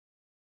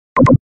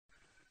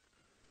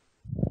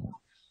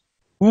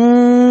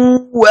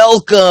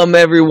Welcome,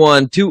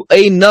 everyone, to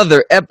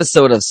another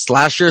episode of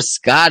Slasher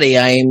Scotty.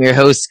 I am your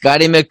host,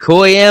 Scotty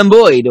McCoy, and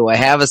boy, do I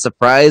have a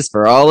surprise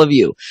for all of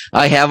you.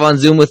 I have on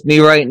Zoom with me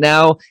right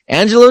now,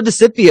 Angelo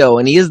DeCipio,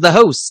 and he is the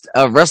host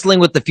of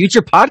Wrestling with the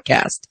Future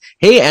podcast.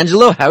 Hey,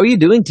 Angelo, how are you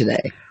doing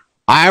today?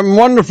 I'm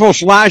wonderful,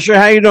 Slasher.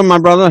 How you doing, my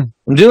brother?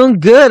 I'm doing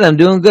good.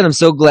 I'm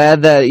so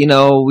glad that,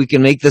 we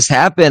can make this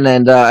happen.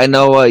 And I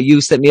know you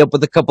set me up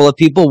with a couple of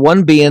people,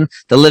 one being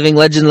the living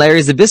legend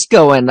Larry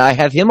Zbyszko, and I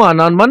have him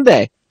on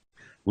Monday.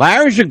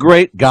 Larry's a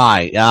great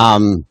guy.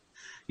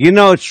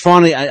 It's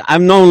funny.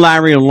 I've known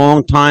Larry a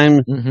long time,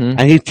 and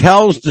he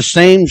tells the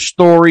same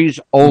stories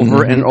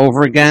over and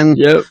over again.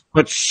 Yep.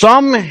 But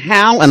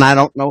somehow, and I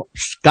don't know,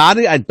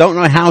 Scotty, I don't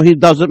know how he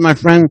does it, my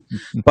friend,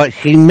 but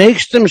he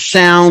makes them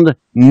sound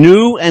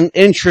new and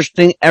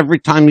interesting every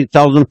time he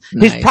tells them.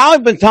 Nice. He's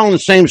probably been telling the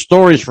same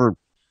stories for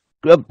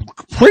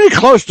pretty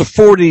close to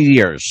 40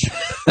 years.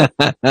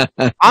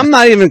 I'm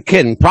not even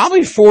kidding.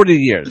 Probably 40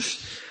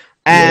 years.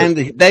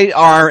 And they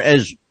are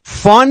as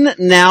fun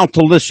now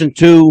to listen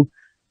to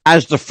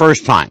as the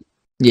first time.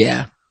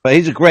 Yeah. But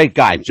he's a great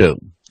guy, too.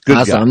 Good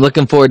awesome. guy. I'm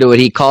looking forward to it.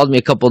 He called me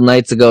a couple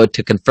nights ago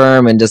to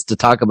confirm and just to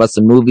talk about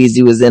some movies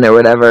he was in or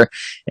whatever.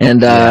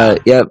 And,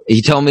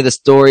 he told me the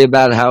story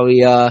about how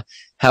he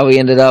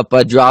ended up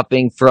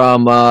dropping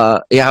from,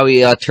 how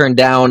he turned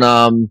down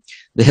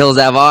The Hills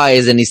Have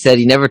Eyes, and he said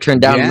he never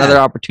turned down another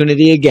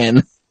opportunity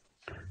again.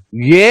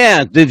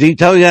 Yeah. Did he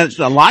tell you that?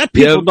 A lot of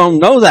people don't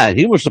know that.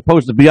 He was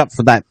supposed to be up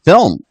for that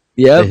film.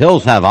 Yeah. The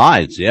Hills Have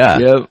Eyes. Yeah.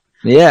 Yep.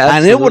 Yeah. Absolutely.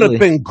 And it would have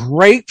been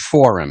great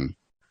for him.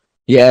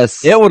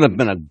 Yes. It would have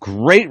been a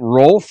great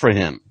role for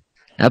him.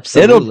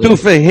 Absolutely. It'll do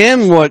for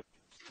him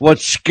what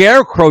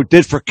Scarecrow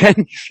did for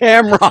Ken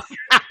Shamrock.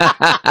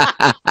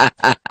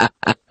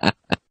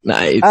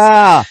 Nice.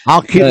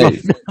 I'll keep my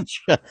mouth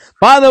shut.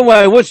 By the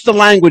way, what's the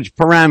language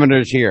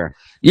parameters here?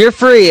 You're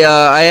free.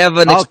 I have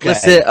an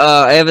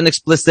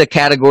explicit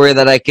category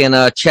that I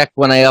can check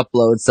when I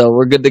upload, so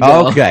we're good to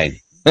go. Okay.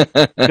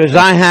 Because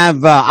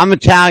I'm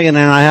Italian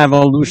and I have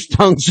a loose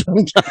tongue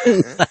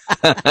sometimes.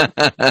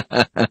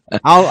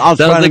 I'll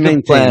try to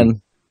maintain. Plan.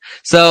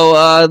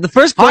 So the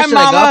first question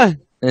Hi, Mama. I got,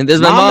 and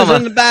there's my mama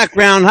in the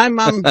background. Hi,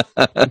 Mom.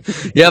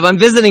 Yeah, I'm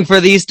visiting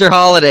for the Easter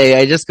holiday.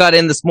 I just got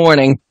in this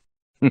morning.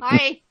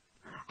 Hi.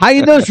 How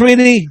you doing,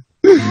 sweetie?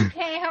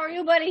 Okay, how are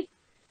you, buddy?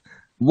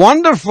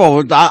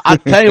 Wonderful. I'll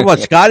tell you what,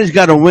 Scotty's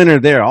got a winner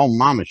there. Oh,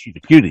 Mama, she's a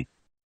cutie.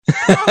 Well,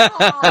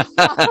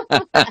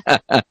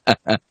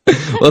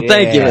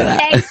 thank you for that.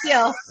 Thank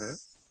you.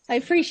 I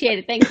appreciate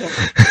it. Thank you.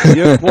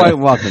 You're quite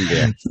welcome,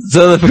 dear.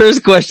 So the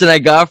first question I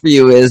got for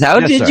you is,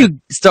 how did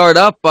you start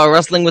up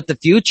Wrestling with the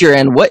Future,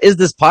 and what is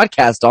this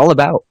podcast all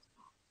about?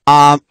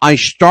 I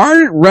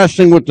started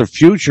Wrestling with the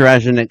Future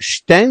as an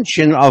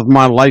extension of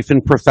my life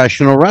in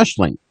professional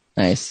wrestling.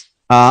 Nice.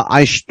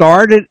 I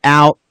started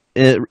out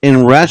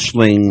in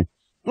wrestling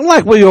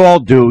like we all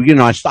do.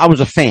 I was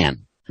a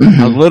fan.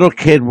 A little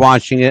kid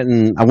watching it,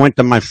 and I went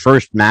to my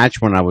first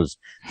match when I was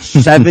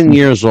 7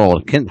 years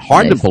old.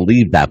 Hard to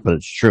believe that, but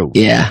it's true.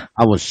 Yeah.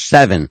 I was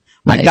 7.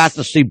 Nice. I got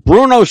to see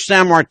Bruno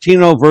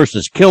Sammartino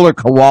versus Killer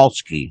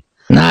Kowalski.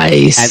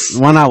 Nice.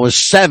 When I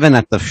was 7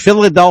 at the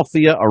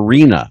Philadelphia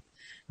Arena.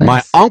 Nice.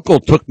 My uncle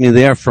took me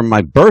there for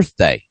my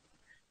birthday,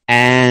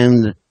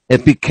 and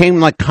it became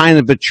like kind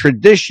of a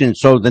tradition.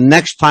 So the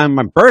next time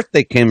my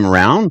birthday came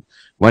around,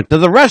 went to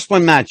the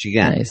wrestling match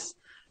again. Nice.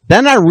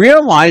 Then I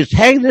realized,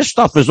 hey, this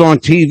stuff is on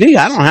TV.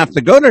 I don't have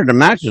to go to the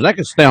matches. I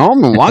can stay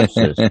home and watch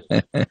this.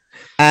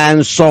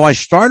 And so I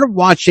started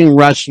watching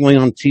wrestling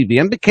on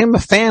TV and became a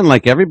fan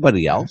like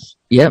everybody else.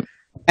 Yep.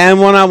 And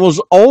when I was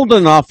old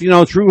enough,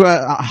 through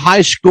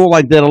high school,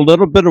 I did a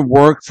little bit of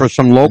work for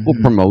some local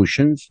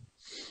promotions.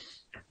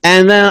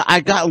 And then I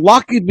got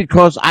lucky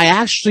because I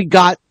actually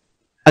got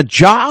a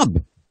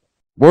job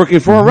working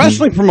for a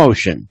wrestling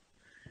promotion.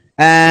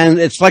 And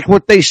it's like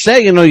what they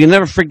say, you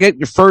never forget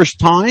your first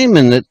time.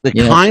 And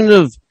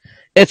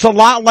it's a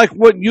lot like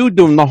what you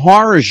do in the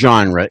horror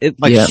genre. It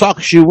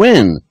sucks you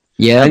in.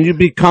 Yeah. And you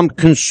become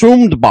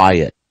consumed by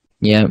it.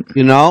 Yeah.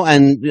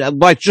 And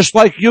just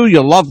like you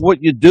love what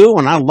you do.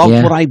 And I love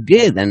what I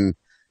did. And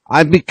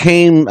I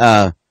became,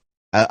 I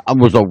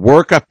was a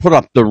worker. I put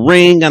up the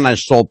ring and I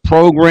sold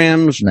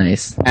programs.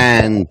 Nice.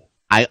 And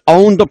I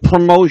owned a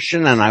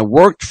promotion and I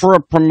worked for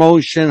a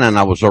promotion and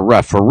I was a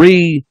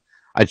referee.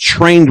 I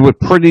trained with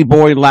pretty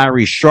boy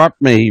Larry Sharp.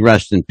 May he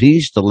rest in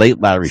peace, the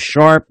late Larry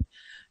Sharp.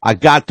 I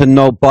got to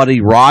know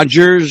Buddy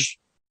Rogers.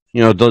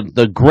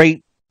 The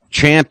great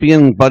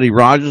champion Buddy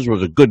Rogers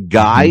was a good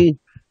guy,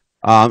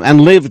 and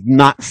lived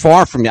not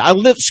far from me. I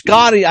live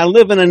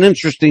in an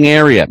interesting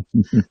area.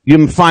 You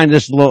can find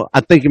this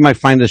I think you might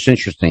find this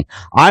interesting.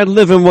 I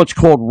live in what's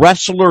called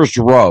Wrestler's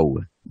Row.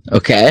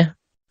 Okay.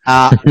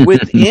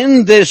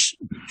 Within this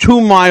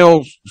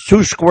 2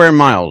 square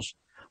miles,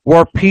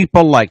 were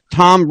people like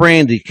Tom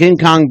Brandy, King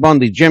Kong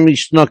Bundy, Jimmy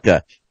Snuka,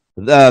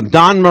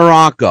 Don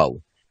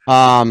Morocco,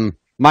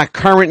 my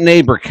current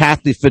neighbor,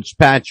 Kathy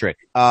Fitzpatrick,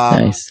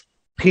 nice.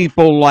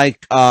 People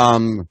like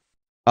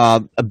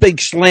a big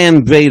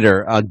Slam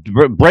Vader,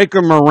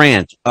 Breaker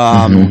Morant.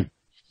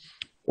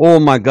 Oh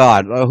my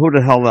God, who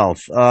the hell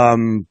else?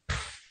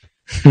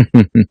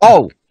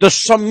 The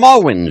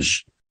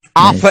Samoans,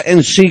 Alpha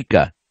and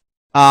Sika.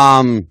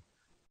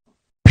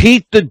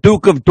 Pete, the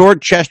Duke of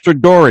Dorchester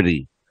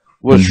Doherty,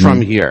 was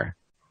from here.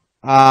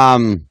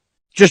 It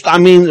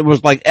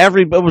was like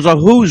it was a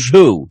who's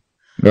who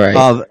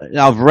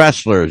of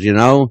wrestlers, you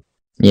know.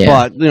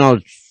 Yeah. But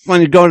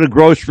when you go to the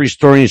grocery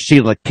store and you see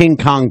like King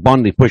Kong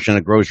Bundy pushing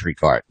a grocery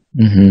cart,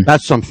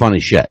 that's some funny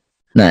shit.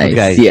 Nice.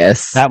 Okay?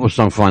 Yes. That was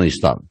some funny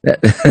stuff. 2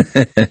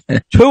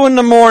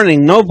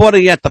 a.m,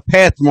 nobody at the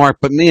Pathmark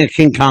but me and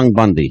King Kong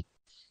Bundy.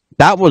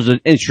 That was an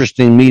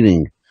interesting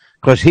meeting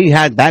because he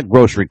had that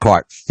grocery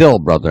cart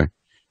filled, brother.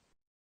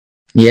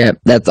 Yeah,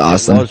 that's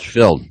awesome. It was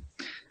filled.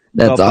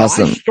 That's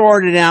awesome. I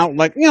started out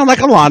like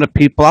a lot of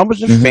people. I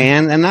was a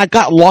fan, and I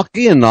got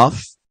lucky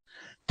enough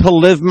to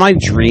live my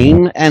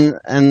dream. And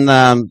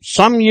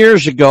some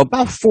years ago,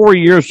 about 4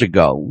 years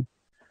ago,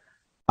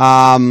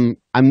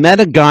 I met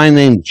a guy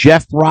named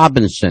Jeff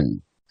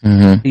Robinson.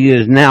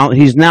 He's now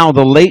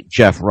the late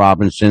Jeff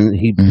Robinson.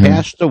 He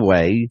passed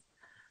away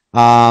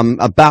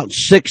about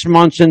 6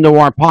 months into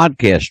our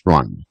podcast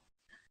run.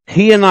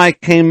 He and I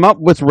came up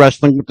with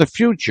Wrestling with the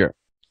Future.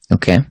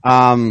 Okay.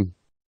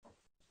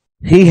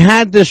 He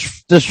had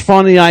this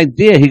funny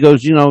idea. He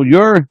goes, you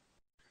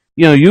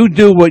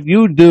do what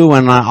you do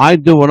and I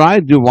do what I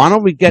do. Why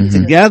don't we get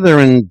together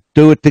and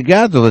do it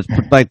together? Let's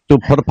put a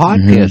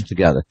podcast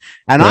together.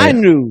 And I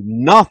knew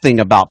nothing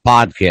about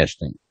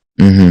podcasting.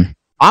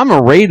 I'm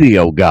a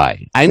radio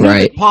guy. I knew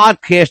that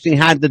podcasting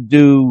had to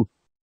do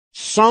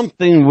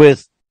something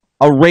with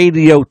a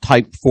radio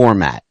type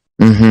format.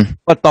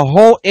 But the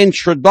whole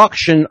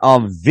introduction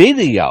of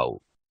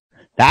video,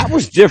 that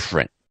was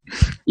different.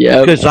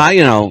 Yeah. Because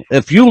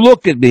if you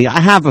look at me, I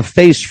have a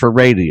face for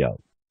radio.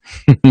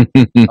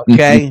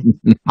 Okay,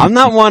 I'm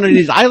not one of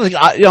these.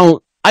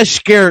 I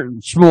scare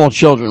small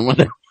children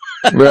when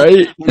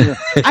right.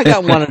 I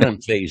got one of them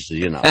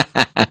faces,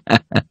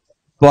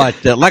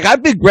 But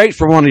I'd be great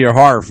for one of your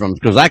horror films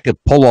because I could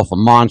pull off a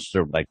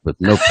monster with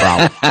no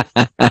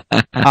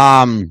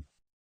problem.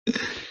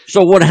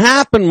 So what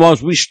happened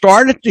was we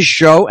started the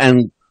show,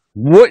 and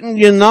wouldn't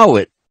you know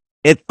it,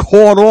 it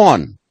caught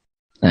on.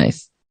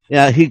 Nice.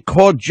 Yeah,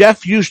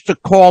 Jeff used to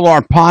call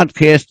our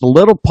podcast the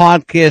little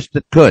podcast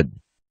that could.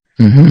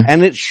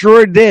 And it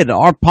sure did.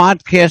 Our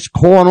podcast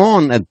caught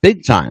on at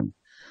big time.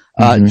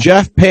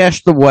 Jeff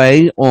passed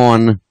away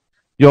on,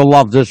 you'll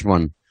love this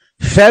one,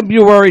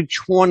 February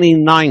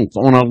 29th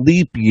on a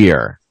leap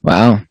year.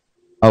 Wow.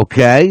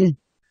 Okay.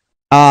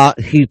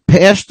 He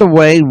passed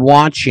away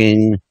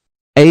watching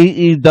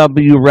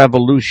AEW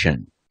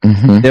Revolution,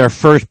 their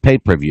first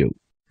pay-per-view.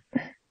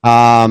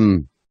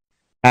 And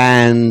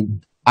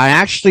I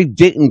actually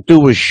didn't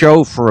do a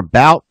show for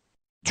about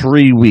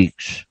 3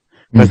 weeks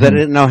because I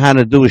didn't know how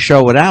to do a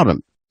show without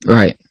him.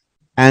 Right.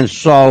 And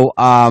so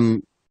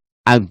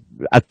I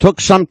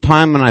took some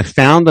time and I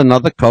found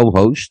another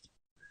co-host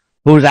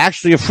who was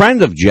actually a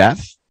friend of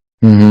Jeff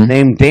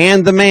named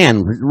Dan the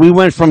Man. We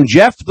went from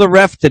Jeff the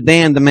Ref to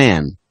Dan the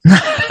Man.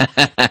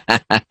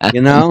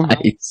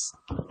 Nice.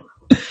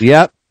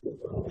 Yep.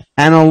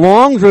 And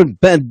along with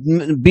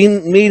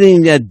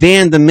meeting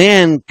Dan the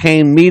Man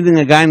came meeting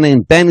a guy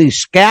named Benny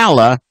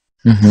Scala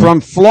from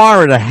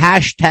Florida,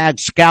 hashtag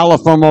Scala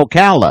from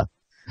Ocala.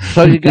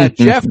 So you got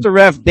Jeff the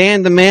Ref,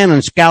 Dan the Man,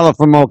 and Scala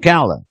from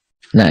Ocala.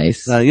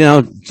 Nice.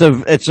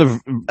 It's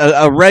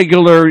a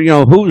regular,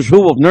 who's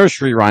who of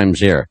nursery rhymes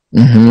here.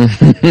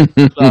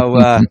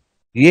 So,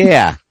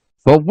 yeah.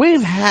 But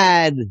we've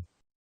had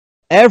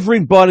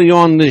everybody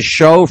on this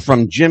show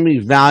from Jimmy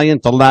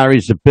Valiant to Larry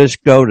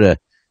Zbyszko to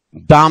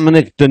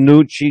Dominic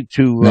DeNucci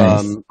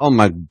to, oh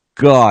my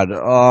God,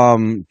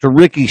 to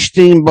Ricky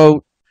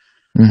Steamboat.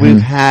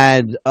 We've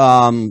had,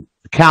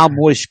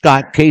 Cowboy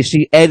Scott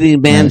Casey, Eddie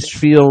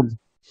Mansfield.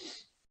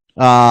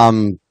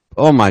 Oh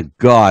my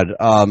God.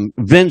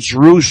 Vince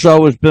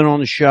Russo has been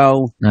on the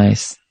show.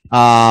 Nice.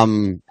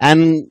 And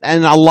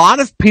a lot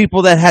of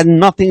people that had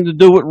nothing to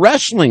do with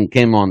wrestling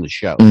came on the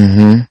show.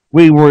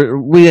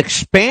 We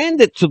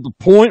expanded to the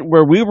point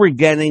where we were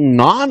getting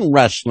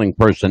non-wrestling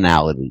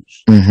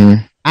personalities.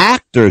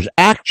 Actors,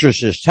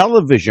 actresses,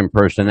 television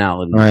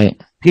personalities.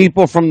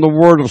 People from the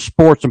world of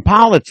sports and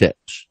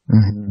politics.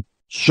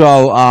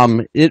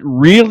 So, it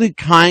really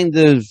kind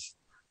of,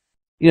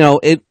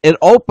 it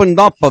opened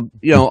up a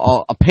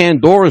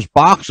Pandora's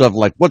box of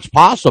what's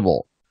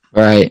possible.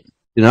 Right.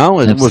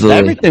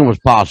 Everything was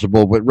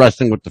possible with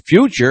Wrestling with the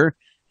Future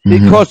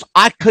because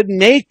I could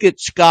make it,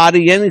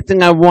 Scotty,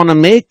 anything I want to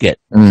make it.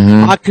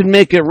 I could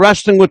make it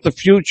Wrestling with the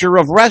Future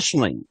of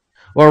wrestling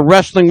or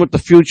Wrestling with the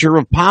Future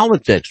of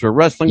politics or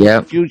Wrestling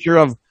with the Future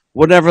of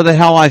whatever the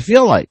hell I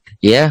feel like.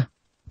 Yeah.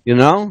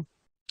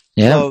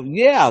 Yeah. So,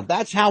 yeah,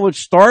 that's how it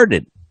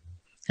started.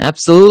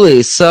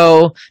 Absolutely.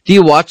 So, do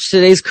you watch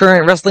today's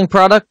current wrestling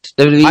product?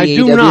 WWE, I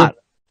do not.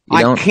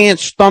 I can't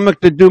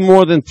stomach to do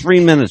more than 3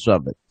 minutes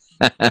of it.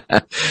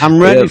 I'm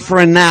ready for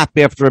a nap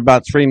after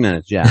about 3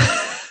 minutes, yeah.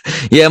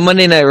 Yeah,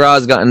 Monday Night Raw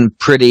has gotten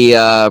pretty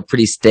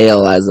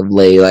stale as of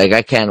late. Like,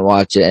 I can't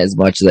watch it as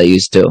much as I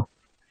used to.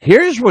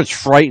 Here's what's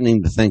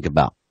frightening to think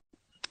about.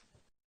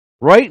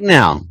 Right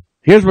now,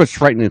 here's what's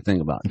frightening to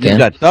think about. Okay. You've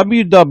got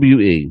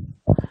WWE,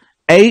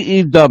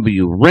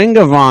 AEW, Ring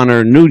of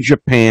Honor, New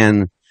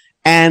Japan,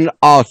 and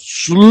a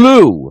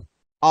slew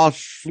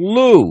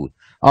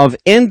of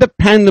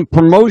independent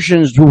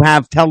promotions who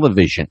have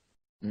television.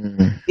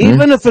 Mm-hmm.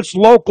 Even if it's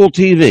local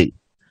TV,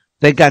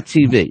 they got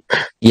TV.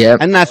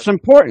 Yep. And that's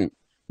important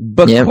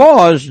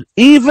because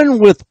even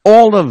with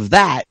all of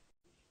that,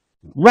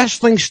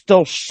 wrestling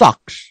still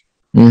sucks.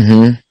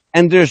 Mm-hmm.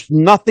 And there's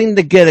nothing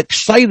to get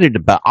excited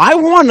about. I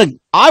would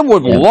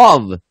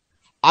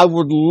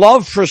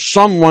love for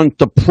someone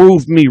to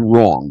prove me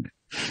wrong.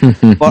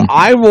 But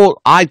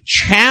I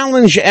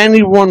challenge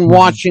anyone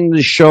watching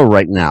this show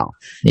right now.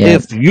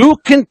 Yep. If you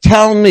can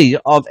tell me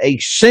of a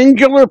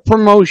singular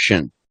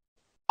promotion,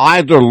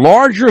 either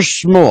large or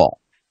small,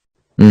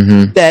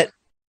 that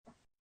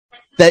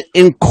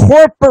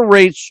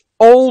incorporates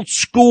old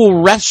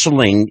school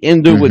wrestling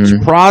into its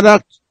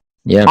product,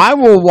 I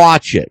will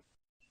watch it.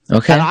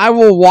 Okay. And I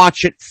will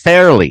watch it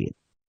fairly.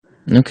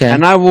 Okay.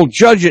 And I will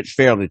judge it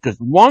fairly. Because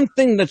one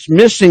thing that's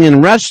missing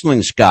in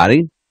wrestling,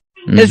 Scotty,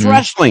 is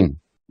wrestling.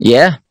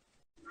 Yeah.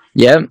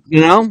 Yep.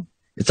 You know?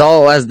 It's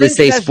all, as they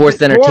say,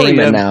 sports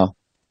entertainment now.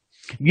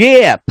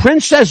 Yeah.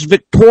 Princess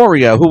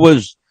Victoria, who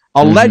was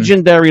a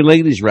legendary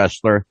ladies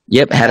wrestler.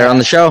 Yep. Had her on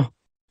the show.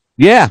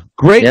 Yeah.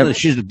 Great. Yep.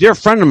 She's a dear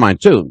friend of mine,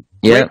 too.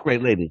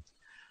 Great lady.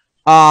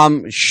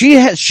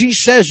 She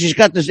says she's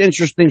got this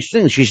interesting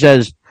thing. She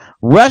says,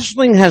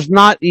 wrestling has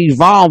not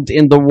evolved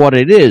into what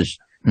it is.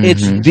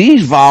 It's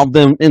devolved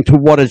into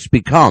what it's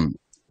become.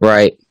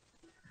 Right.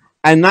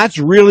 And that's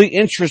really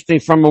interesting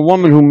from a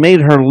woman who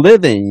made her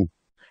living,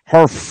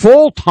 her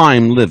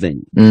full-time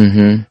living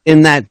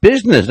in that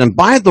business. And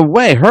by the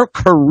way, her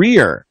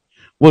career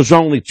was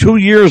only 2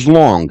 years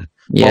long.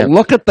 Yep. But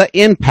look at the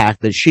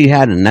impact that she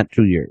had in that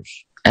 2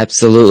 years.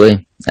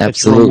 Absolutely.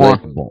 It's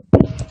remarkable.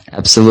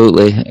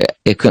 Absolutely.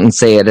 I couldn't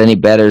say it any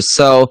better.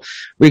 So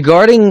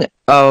regarding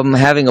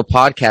having a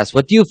podcast,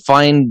 what do you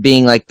find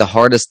being like the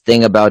hardest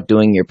thing about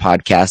doing your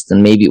podcast,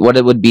 and maybe what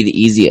it would be the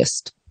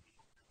easiest?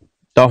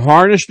 The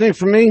hardest thing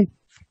for me?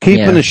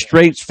 Keeping a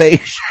straight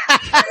face.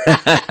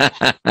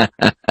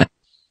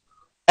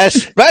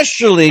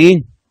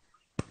 Especially,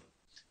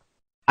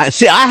 I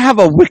have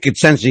a wicked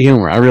sense of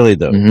humor. I really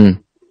do.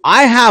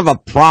 I have a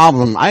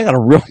problem. I got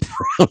a real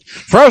problem.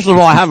 First of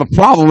all, I have a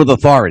problem with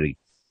authority.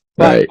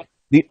 But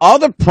the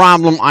other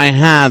problem I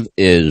have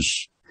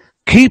is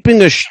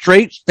keeping a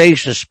straight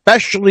face,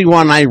 especially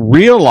when I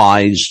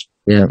realize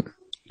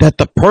that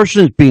the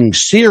person's being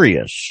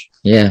serious.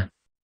 Yeah.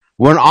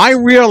 When I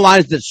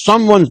realize that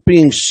someone's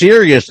being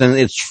serious and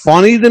it's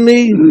funny to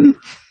me,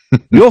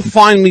 you'll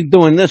find me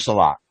doing this a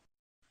lot.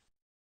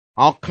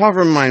 I'll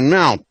cover my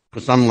mouth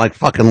because I'm like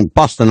fucking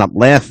busting up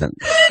laughing.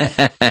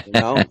 You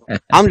know?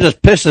 I'm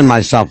just pissing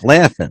myself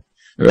laughing.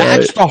 Right.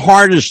 That's the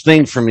hardest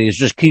thing for me, is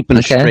just keeping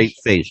a straight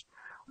face.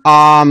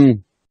 The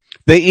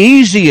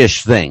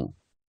easiest thing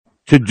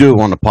to do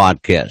on a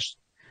podcast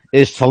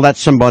is to let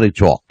somebody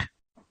talk.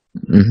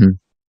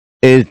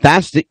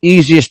 That's the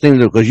easiest thing to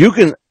do, because you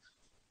can.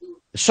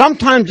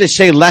 Sometimes they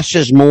say less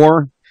is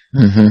more.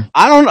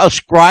 I don't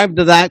ascribe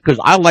to that because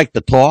I like to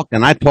talk,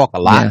 and I talk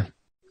a lot.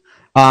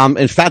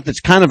 In fact,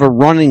 it's kind of a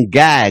running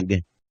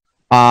gag.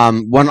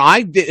 When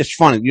I did, it's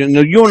funny. You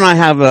know, you and I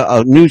have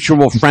a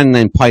mutual friend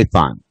named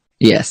Python.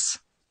 Yes.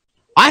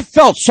 I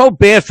felt so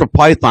bad for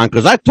Python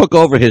because I took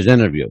over his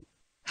interview.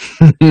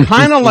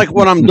 Kind of like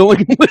what I'm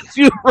doing with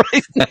you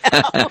right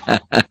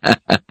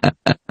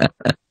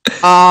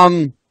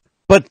now.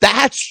 But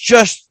that's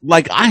just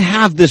like, I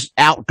have this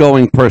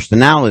outgoing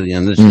personality,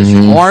 and it's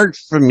hard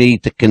for me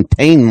to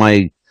contain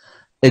my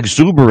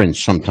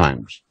exuberance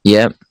sometimes.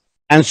 Yep.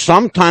 And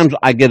sometimes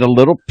I get a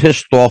little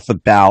pissed off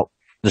about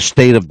the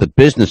state of the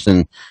business,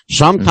 and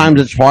sometimes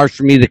it's hard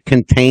for me to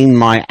contain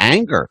my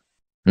anger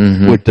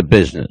with the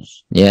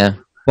business. Yeah.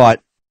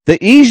 But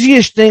the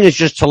easiest thing is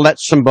just to let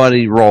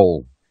somebody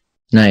roll.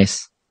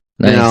 Nice.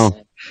 You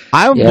know,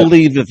 I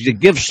believe if you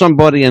give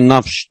somebody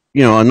enough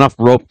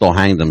rope, they'll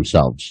hang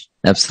themselves.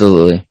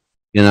 Absolutely.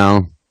 You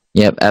know?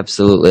 Yep,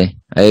 absolutely.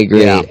 I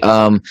agree.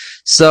 Yeah.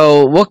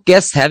 So what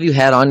guests have you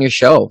had on your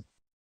show?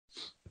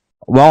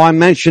 Well, I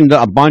mentioned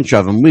a bunch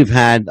of them. We've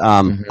had,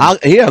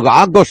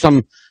 I'll go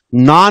some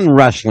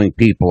non-wrestling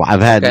people.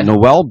 I've had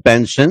Noelle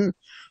Benson,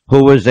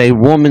 who is a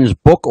woman's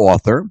book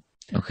author.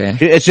 Okay.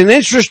 It's an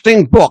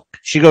interesting book.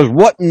 She goes,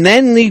 "What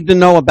Men Need to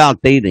Know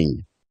About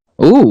Dating."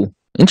 Ooh,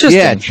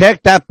 interesting. Yeah,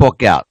 check that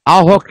book out.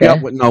 I'll hook you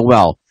up with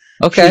Noelle.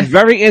 Okay. She's a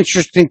very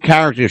interesting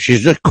character.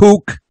 She's a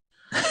kook.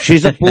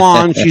 She's a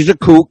blonde. She's a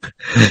kook.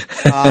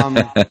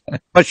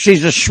 But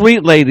she's a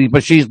sweet lady.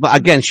 But she's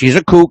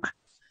a kook.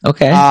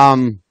 Okay.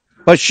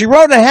 But she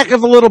wrote a heck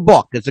of a little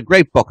book. It's a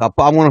great book. I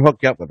want to hook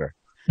you up with her.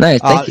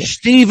 Nice. Thank you.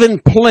 Stephen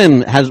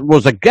Plym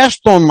was a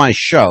guest on my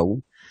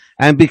show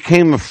and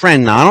became a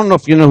friend. Now, I don't know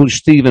if you know who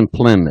Stephen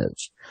Plym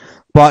is,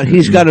 but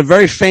he's got a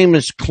very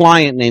famous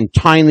client named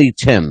Tiny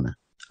Tim.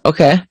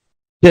 Okay.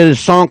 Did a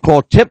song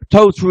called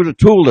 "Tiptoe Through the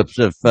Tulips."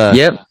 If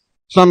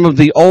some of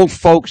the old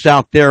folks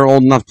out there are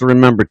old enough to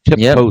remember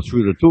 "Tiptoe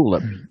Through the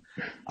Tulips,"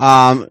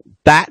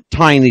 that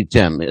Tiny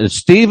Tim.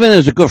 Steven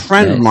is a good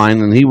friend of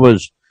mine, and he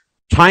was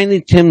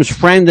Tiny Tim's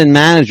friend and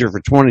manager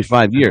for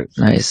 25 years.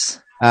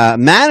 Nice.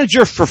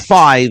 Manager for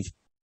 5,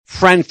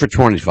 friend for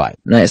 25.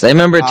 Nice. I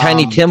remember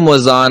Tiny Tim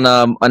was on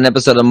an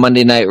episode of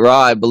Monday Night Raw.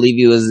 I believe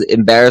he was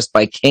embarrassed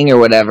by King or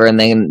whatever, and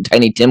then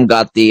Tiny Tim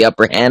got the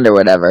upper hand or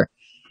whatever.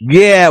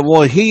 Yeah,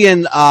 well, he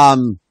and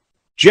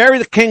Jerry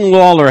the King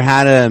Lawler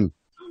had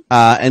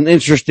an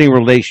interesting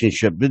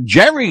relationship. But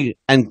Jerry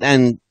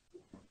and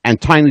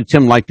Tiny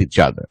Tim liked each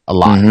other a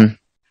lot,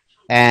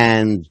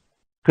 and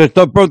because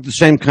they're both the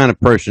same kind of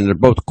person, they're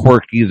both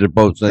quirky, they're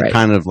both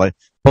kind of like.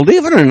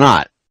 Believe it or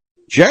not,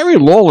 Jerry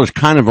Lawler's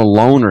kind of a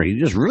loner. He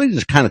just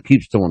kind of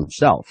keeps to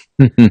himself.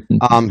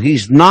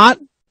 He's not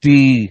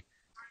the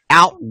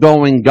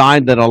outgoing guy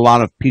that a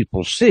lot of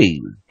people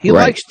see. He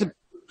likes to,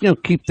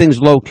 keep things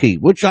low key,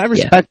 which I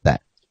respect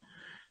that.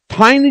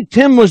 Tiny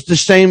Tim was the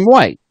same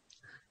way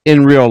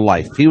in real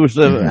life. He was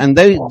and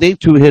they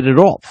two hit it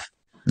off.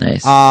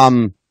 Nice.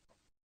 I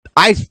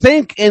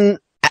think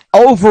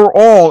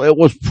overall, it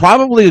was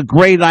probably a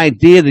great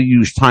idea to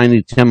use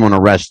Tiny Tim on a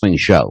wrestling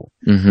show.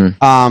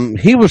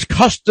 He was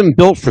custom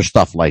built for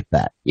stuff like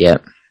that. Yeah.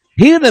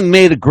 He would have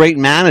made a great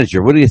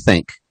manager. What do you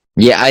think?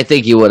 Yeah, I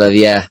think he would have.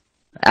 Yeah,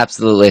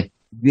 absolutely.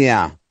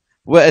 Yeah.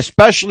 Well,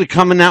 especially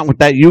coming out with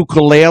that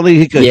ukulele.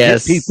 He could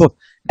hit people.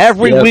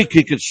 Every week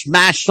he could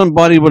smash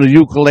somebody with a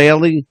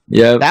ukulele.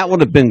 Yeah. That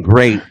would have been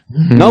great.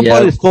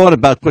 Nobody thought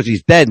about, because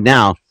he's dead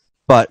now,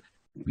 but,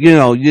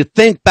 you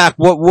think back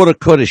what woulda,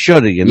 coulda,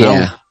 shoulda,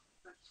 Yeah.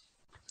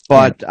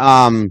 But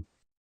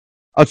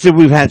let's see,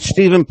 we've had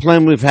Stephen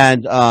Plym, we've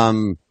had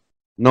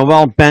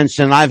Noel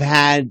Benson, I've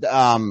had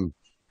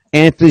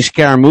Anthony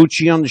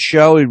Scaramucci on the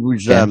show. He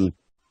was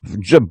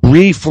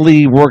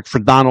briefly worked for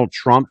Donald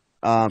Trump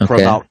for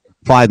about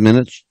 5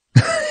 minutes.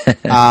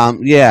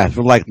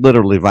 For like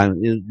literally 5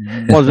 minutes.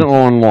 It wasn't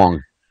long.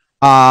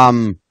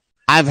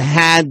 I've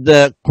had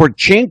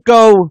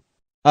Korchenko,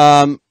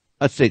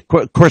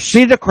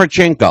 Korsita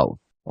Korchenko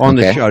on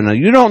the show. Now,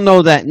 you don't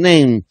know that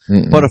name,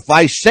 but if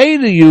I say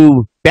to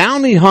you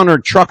Bounty Hunter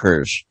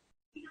Truckers,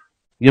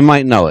 you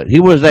might know it.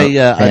 He was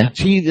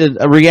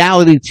a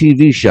reality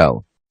TV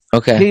show.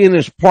 Okay. He and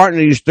his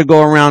partner used to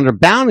go around as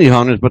bounty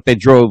hunters, but they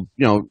drove,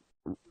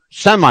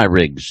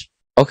 semi-rigs.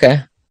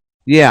 Okay.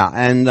 Yeah,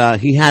 and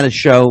he had a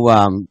show,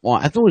 I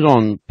think it was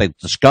on the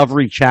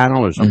Discovery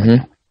Channel or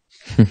something.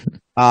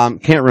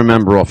 Can't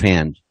remember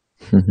offhand.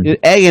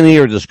 A&E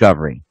or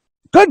Discovery.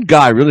 Good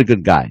guy, really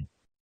good guy.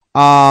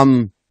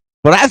 But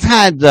I've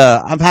had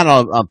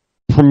a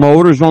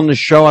promoters on the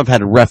show. I've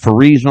had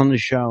referees on the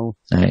show.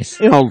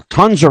 Nice.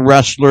 Tons of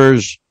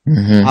wrestlers.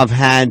 I've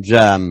had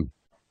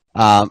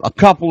a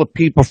couple of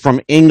people from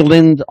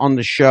England on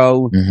the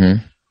show.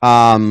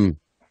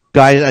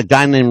 A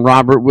guy named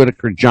Robert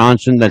Whitaker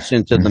Johnson that's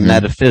into the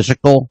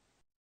metaphysical,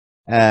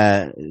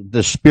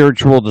 the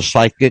spiritual, the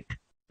psychic.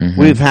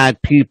 We've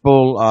had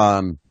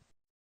people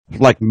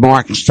like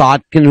Mark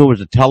Sotkin, who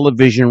was a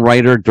television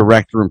writer,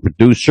 director, and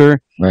producer.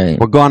 Right.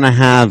 We're going to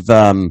have,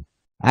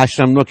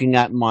 actually, I'm looking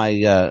at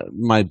my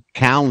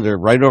calendar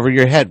right over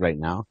your head right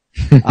now.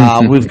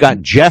 We've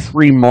got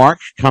Jeffrey Mark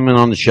coming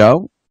on the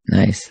show.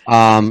 Nice.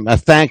 A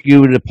thank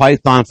you to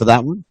Python for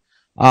that one.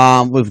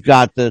 We've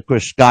got, of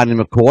course, Scotty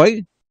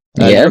McCoy.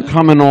 They're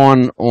coming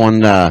on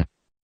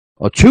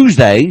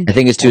Tuesday. I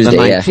think it's Tuesday, the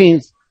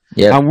 19th.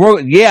 Yeah.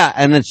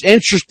 And it's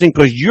interesting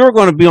because you're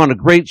going to be on a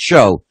great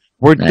show.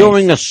 We're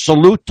doing a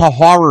salute to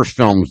horror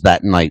films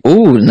that night.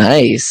 Ooh,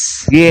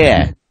 nice.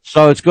 Yeah.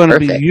 So it's going to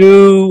be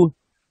you,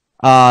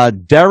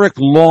 Derek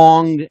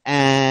Long,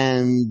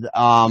 and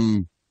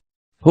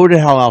who the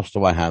hell else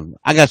do I have?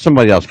 I got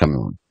somebody else coming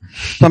on.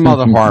 Some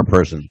other horror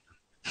person.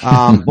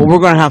 But we're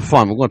going to have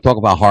fun. We're going to talk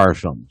about horror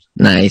films.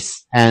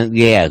 Nice. And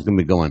it's going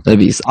to be going. That'd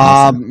be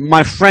awesome.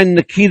 My friend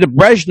Nikita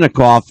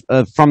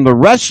Brezhnikov from the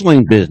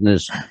wrestling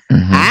business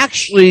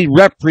actually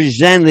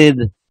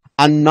represented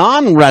a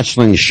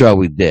non-wrestling show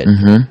we did.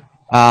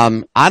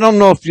 I don't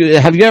know if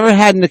have you ever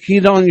had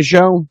Nikita on your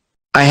show?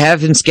 I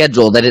have him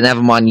scheduled. I didn't have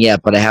him on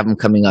yet, but I have him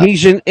coming up.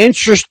 He's an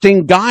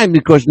interesting guy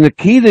because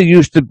Nikita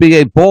used to be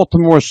a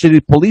Baltimore City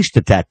police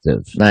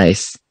detective.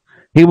 Nice.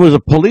 He was a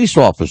police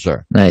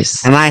officer.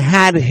 Nice. And I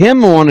had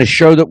him on a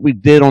show that we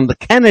did on the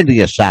Kennedy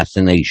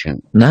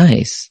assassination.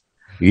 Nice.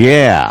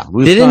 Yeah.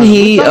 Didn't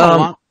he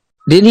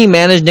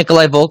manage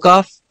Nikolai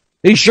Volkov?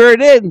 He sure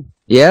did.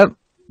 Yep.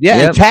 Yeah,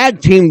 and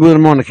tag teamed with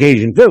him on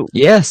occasion, too.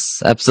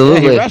 Yes,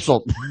 absolutely. Yeah, he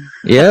wrestled.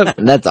 Yep,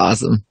 that's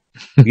awesome.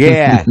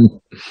 Yeah.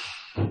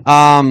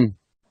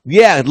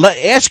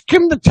 Ask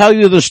him to tell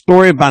you the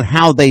story about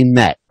how they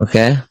met.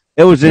 Okay.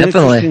 It was an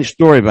interesting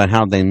story about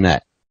how they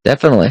met.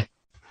 Definitely.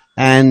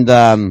 And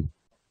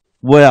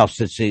what else?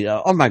 Let's see.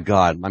 Oh, my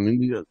God. I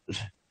mean,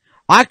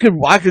 I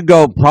could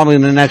go probably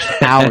in the next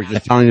hour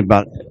just telling you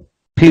about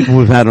people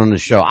we've had on the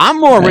show. I'm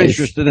more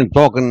interested in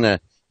talking to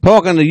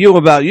talking to you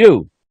about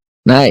you.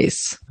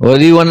 Nice. What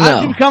do you want to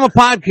How'd you know? become a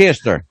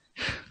podcaster?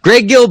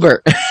 Greg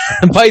Gilbert,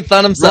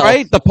 Python himself.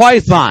 Right? The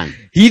Python.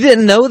 He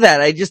didn't know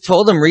that. I just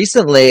told him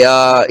recently.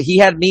 He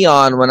had me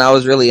on when I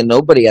was really a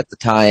nobody at the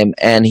time,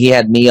 and he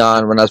had me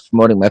on when I was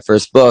promoting my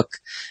first book.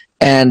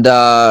 And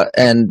like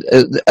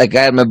I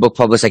had my book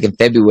published like in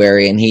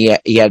February, and he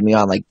had me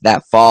on like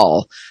that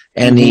fall.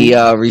 And he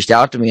reached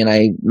out to me, and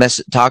I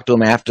talked to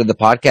him after the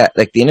podcast,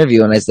 like the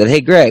interview, and I said, "Hey,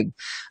 Greg,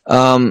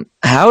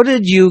 how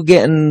did you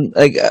get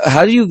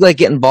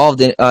get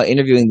involved in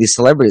interviewing these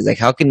celebrities? Like,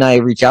 how can I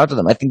reach out to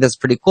them? I think that's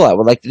pretty cool. I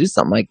would like to do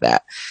something like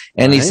that."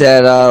 And he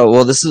said,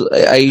 "Well,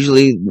 I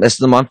usually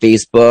message them on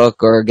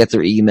Facebook or get their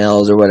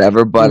emails or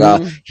whatever.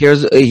 But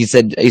he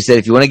said,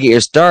 if you want to get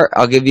your start,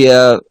 I'll give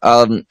you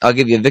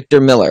Victor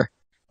Miller."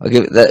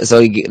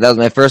 That was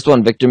my first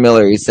one, Victor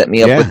Miller. He set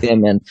me up with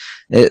him, and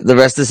the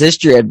rest is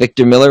history. I had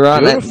Victor Miller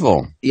on.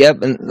 Beautiful.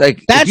 Yep, and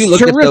like that's if you look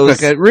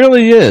terrific. It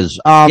really is.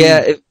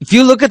 If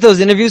you look at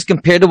those interviews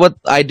compared to what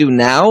I do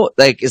now,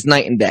 like it's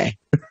night and day.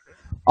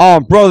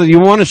 Oh, brother, you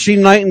want to see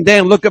night and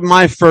day? Look at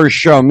my first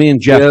show, me and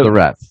Jeff the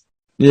Ref.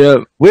 Yeah,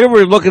 we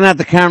were looking at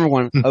the camera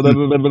going,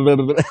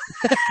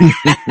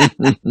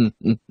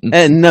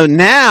 and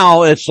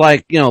now it's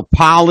like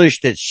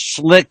polished. It's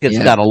slick. It's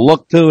got a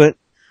look to it.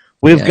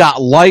 We've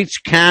got lights,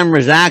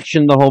 cameras,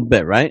 action, the whole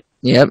bit, right?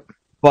 Yep.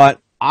 But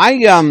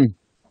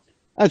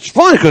it's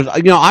funny because,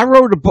 I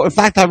wrote a book. In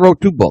fact, I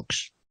wrote 2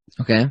 books.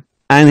 Okay.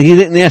 And he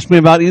didn't ask me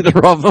about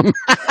either of them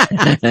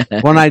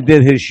when I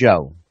did his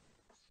show.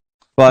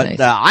 But nice.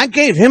 I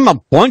gave him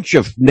a bunch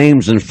of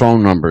names and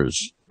phone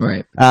numbers.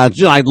 Right.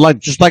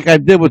 Just like I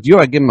did with you,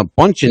 I gave him a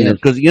bunch of names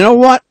because you know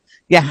what?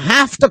 You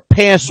have to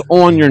pass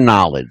on your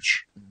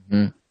knowledge.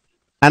 Mm-hmm.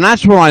 And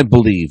that's what I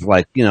believe.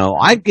 Like,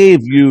 I gave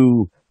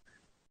you...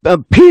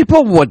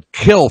 people would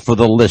kill for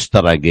the list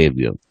that I gave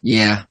you.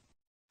 Yeah.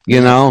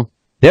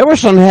 There were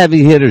some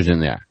heavy hitters in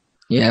there.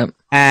 Yeah.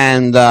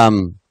 And,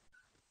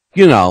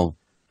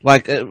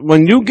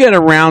 when you get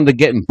around to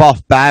getting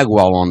Buff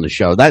Bagwell on the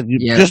show,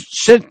 just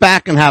sit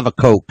back and have a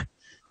Coke.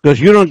 Because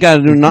you don't got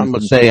to do nothing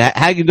but say,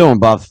 how you doing,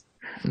 Buff?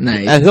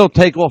 Nice. And he'll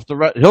take off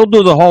he'll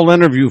do the whole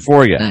interview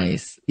for you.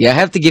 Nice. Yeah, I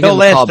have to give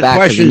him a call back.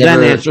 Questions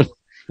and answers.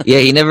 Yeah,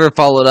 he never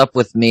followed up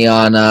with me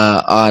on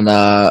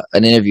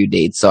an interview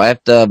date, so I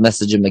have to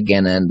message him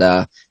again and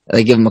I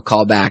give him a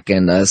call back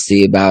and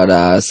see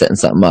about setting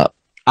something up.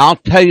 I'll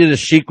tell you the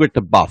secret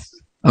to Buff.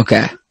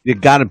 Okay. You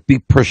got to be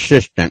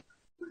persistent.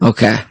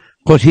 Okay.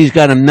 Because he's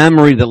got a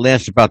memory that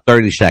lasts about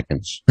 30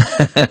 seconds.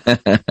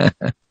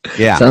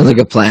 Yeah. Sounds like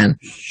a plan.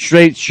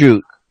 Straight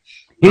shoot.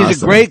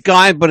 He's a great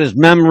guy, but his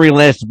memory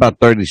lasts about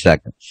 30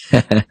 seconds.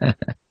 But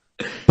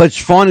it's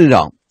funny,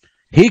 though.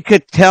 He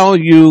could tell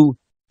you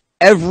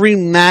every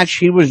match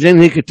he was in.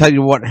 He could tell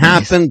you what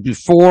happened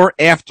before,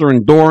 after,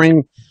 and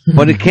during,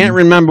 but he can't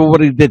remember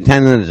what he did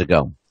 10 minutes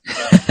ago.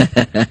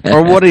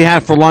 Or what he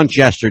had for lunch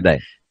yesterday.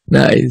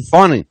 Nice.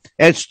 Funny.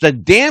 It's the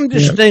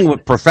damnedest thing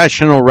with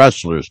professional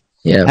wrestlers.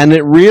 Yeah. And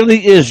it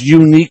really is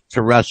unique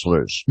to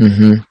wrestlers.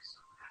 Mm-hmm.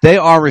 They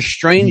are a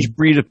strange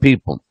breed of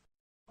people.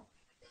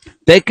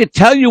 They could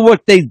tell you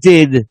what they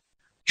did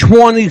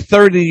 20,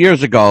 30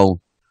 years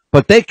ago,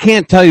 but they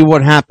can't tell you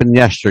what happened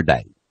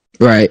yesterday.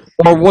 Right.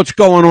 Or what's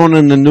going on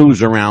in the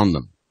news around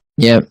them.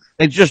 Yep.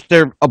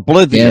 They're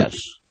oblivious.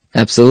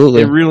 Yep.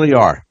 Absolutely. They really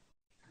are.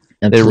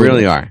 Absolutely. They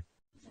really are.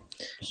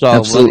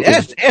 So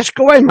ask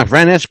away, my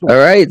friend. Ask away. All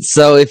right.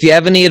 So if you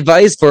have any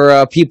advice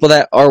for people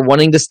that are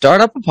wanting to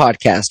start up a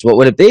podcast, what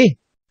would it be?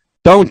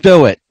 Don't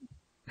do it.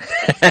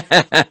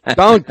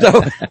 Don't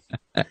do it.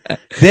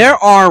 There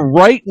are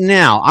right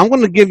now, I'm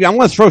going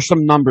to throw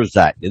some numbers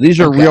at you. These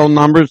are real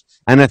numbers.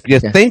 And if you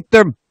think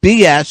they're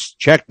BS,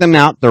 check them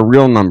out. They're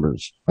real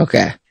numbers.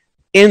 Okay.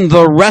 In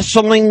the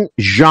wrestling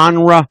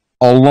genre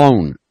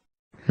alone,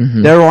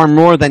 there are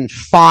more than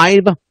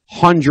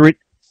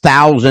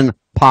 500,000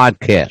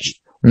 podcasts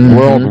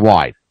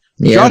worldwide.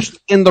 Yep. Just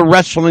in the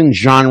wrestling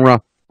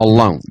genre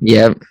alone.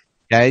 Yep.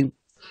 Okay.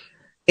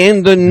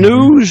 In the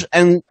news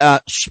and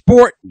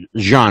sport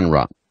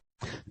genre,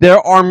 there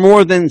are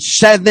more than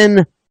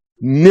 7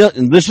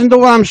 million. Listen to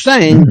what I'm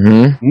saying.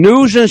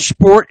 News and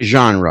sport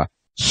genre,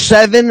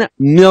 7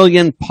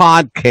 million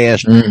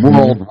podcasts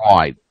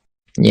worldwide.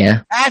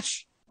 Yeah.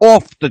 That's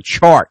off the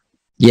chart.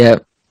 Yeah.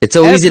 It's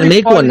so easy to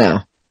make one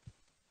now.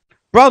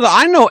 Brother,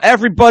 I know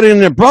everybody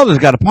and their brother's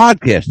got a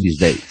podcast these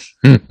days.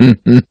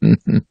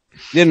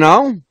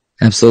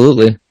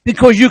 Absolutely.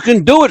 Because you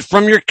can do it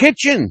from your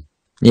kitchen.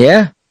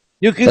 Yeah.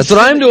 That's what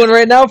I'm doing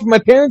right now from my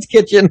parents'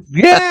 kitchen.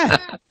 Yeah.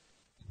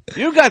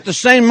 You got the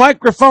same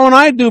microphone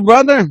I do,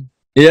 brother.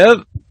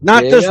 Yep.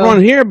 Not this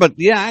one here, but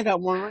I got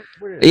one right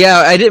here. Yeah,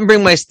 I didn't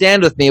bring my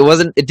stand with me.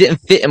 It didn't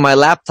fit in my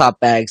laptop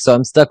bag, so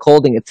I'm stuck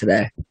holding it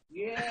today.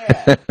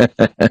 Yeah.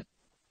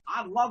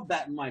 I love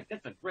that mic.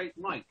 That's a great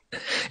mic.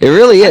 It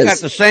really is. I got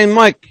the same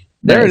mic.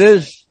 There it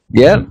is.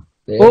 Yep.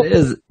 There it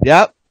is.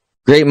 Yep.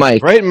 Great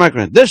mic. Great mic.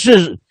 This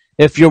is,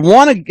 if you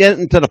want to get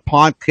into the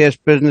podcast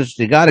business,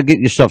 you got to get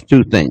yourself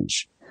 2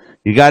 things.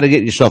 You got to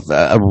get yourself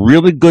a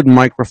really good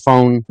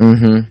microphone,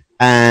 and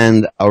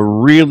and a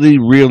really,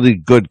 really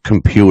good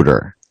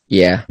computer.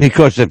 Yeah.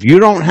 Because if you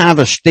don't have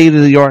a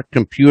state-of-the-art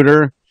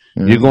computer,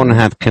 you're going to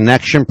have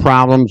connection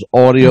problems,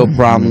 audio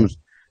problems.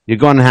 You're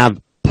going to have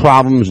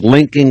problems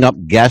linking up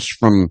guests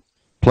from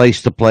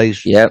place to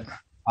place. Yep.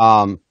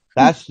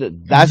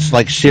 That's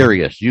like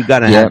serious. You got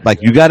to have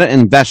you got to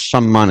invest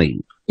some money.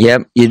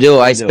 Yep, you do.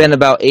 I spent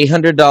about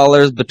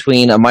 $800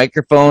 between a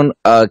microphone,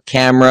 a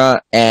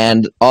camera,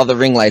 and all the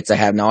ring lights I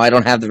have. Now I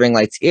don't have the ring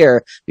lights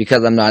here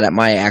because I'm not at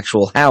my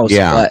actual house.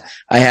 Yeah. But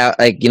I have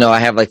I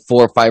have like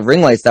 4 or 5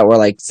 ring lights that were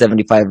like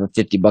 $75 or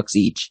 $50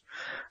 each.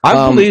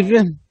 I believe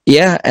you.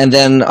 Yeah, and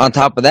then on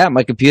top of that,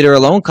 my computer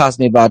alone cost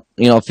me about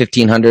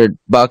 $1,500.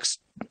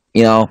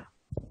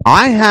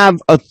 I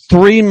have a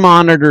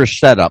 3-monitor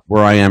setup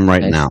where I am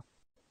right now.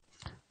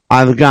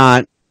 I've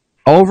got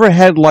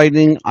overhead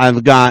lighting.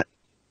 I've got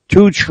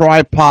 2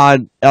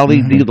 tripod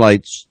LED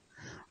lights.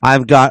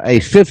 I've got a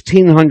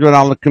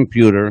 $1,500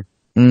 computer,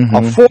 a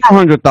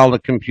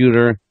 $400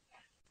 computer,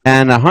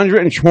 and a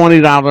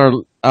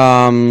 $120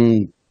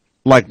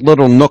 like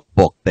little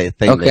notebook they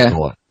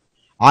call it.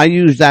 I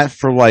use that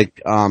for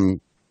like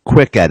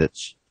quick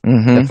edits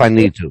if I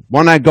need to.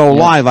 When I go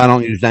live, I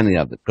don't use any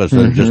of it because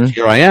just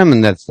here I am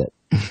and that's it.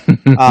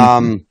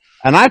 And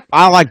I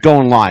like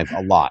going live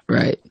a lot.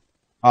 Right.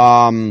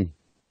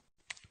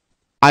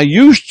 I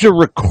used to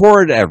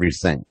record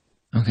everything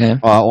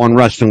on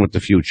Wrestling with the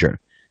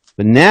Future.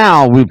 But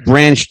now we've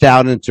branched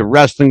out into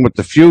Wrestling with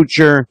the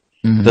Future,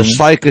 the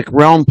Psychic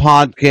Realm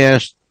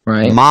podcast,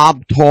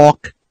 Mob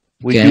Talk.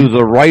 We do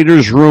the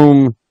Writer's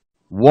Room,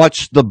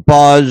 What's the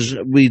Buzz?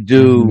 We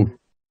do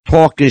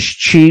Talk is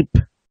Cheap.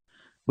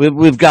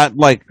 We've got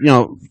 6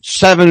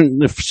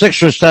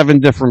 or 7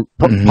 different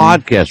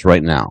podcasts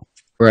right now.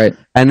 Right.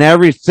 And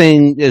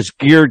everything is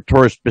geared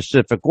toward a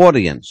specific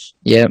audience.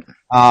 Yep.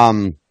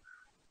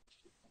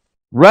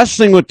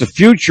 Wrestling with the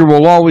Future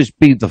will always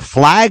be the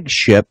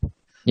flagship.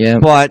 Yeah.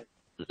 But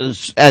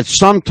at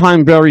some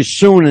time very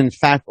soon, in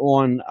fact,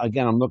 I'm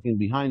looking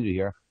behind you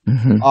here.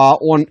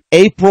 On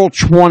April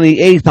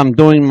 28th, I'm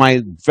doing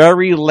my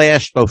very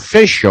last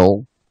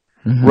official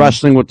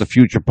Wrestling with the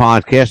Future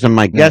podcast, and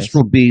my guest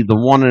will be the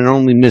one and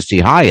only Missy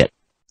Hyatt.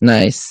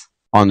 Nice.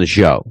 On the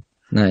show.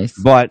 Nice.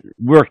 But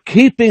we're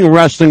keeping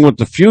Wrestling with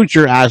the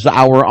Future as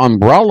our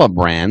umbrella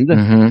brand.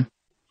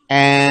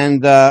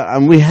 And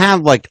we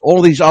have like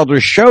all these other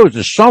shows.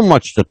 There's so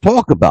much to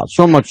talk about,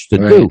 so much to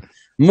do.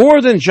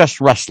 More than just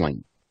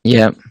wrestling.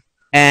 Yep.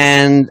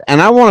 And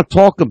I want to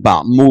talk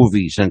about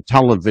movies and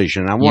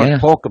television. I want to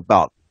talk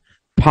about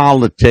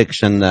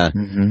politics and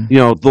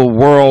the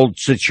world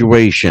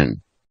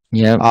situation.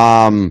 Yeah.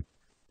 I'm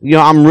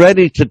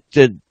ready to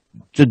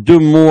do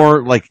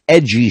more like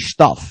edgy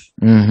stuff.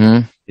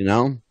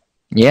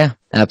 Yeah,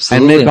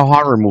 absolutely. And make a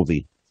horror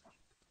movie.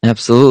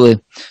 Absolutely.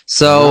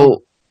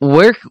 So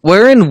where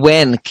and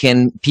when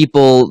can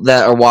people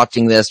that are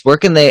watching this,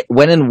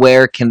 when and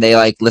where can they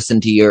like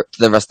listen to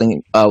the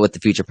Wrestling with the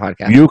Future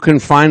podcast? You can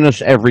find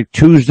us every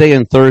Tuesday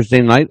and Thursday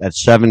night at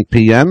 7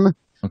 p.m.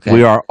 Okay.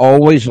 We are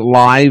always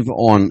live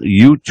on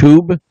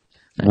YouTube,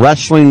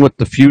 Wrestling with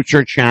the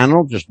Future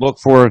channel. Just go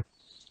to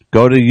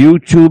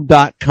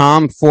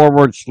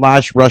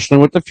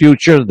youtube.com/Wrestling with the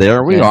Future.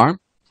 There we are.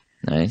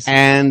 Nice.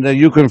 And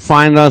you can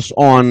find us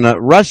on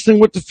Wrestling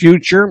with the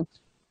Future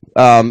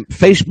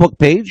Facebook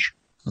page.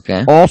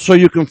 Okay. Also,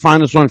 you can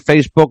find us on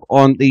Facebook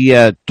on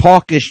the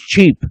Talk is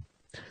Cheap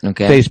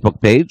Facebook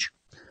page.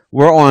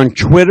 We're on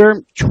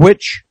Twitter,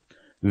 Twitch,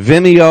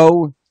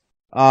 Vimeo,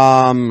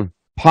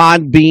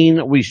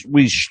 Podbean.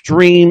 We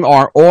stream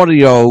our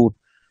audio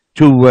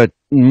to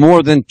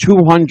more than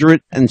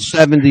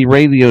 270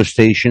 radio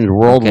stations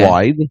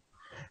worldwide.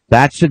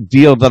 That's a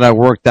deal that I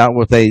worked out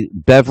with a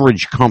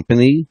beverage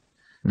company.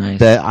 Nice.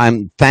 That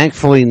I'm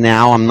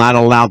not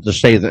allowed to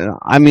say that.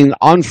 I mean,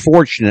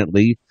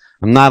 unfortunately,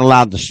 I'm not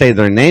allowed to say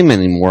their name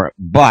anymore,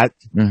 but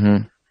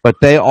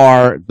they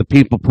are the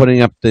people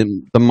putting up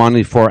the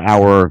money for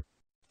our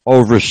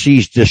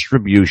overseas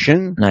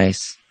distribution.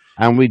 Nice.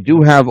 And we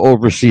do have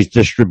overseas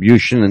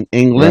distribution in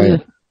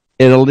England,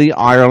 Italy,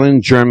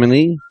 Ireland,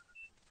 Germany,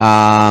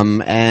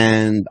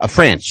 and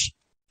France.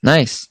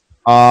 Nice.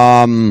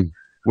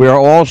 We're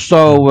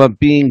also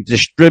being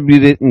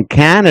distributed in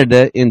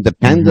Canada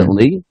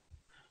independently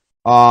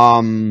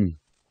on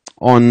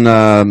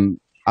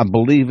I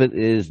believe it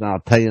is, and I'll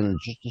tell you in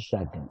just a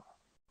second,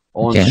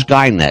 on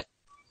Skynet.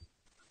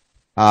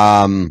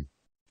 I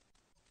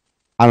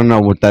don't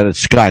know what that is.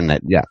 Skynet,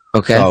 yeah.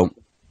 Okay. So,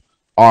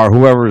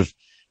 whoever's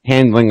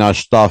handling our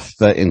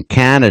stuff in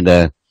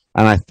Canada,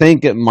 and I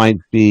think it might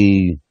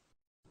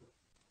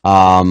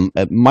actually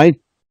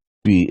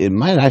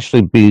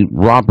be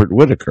Robert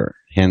Whitaker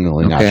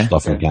handling our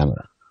stuff in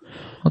Canada,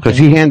 because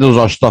he handles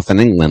our stuff in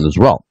England as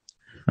well.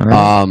 All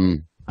right.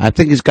 I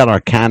think he's got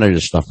our Canada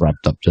stuff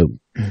wrapped up too.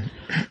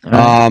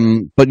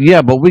 But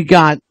we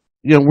got,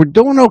 we're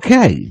doing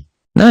okay.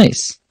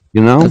 Nice.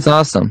 That's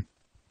awesome.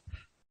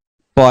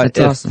 But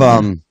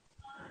the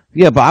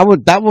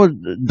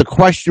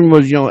question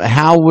was,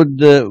 how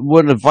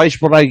what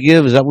advice would I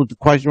give? Is that what the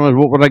question was?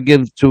 What would I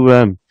give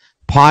to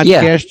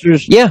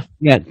podcasters. Yeah.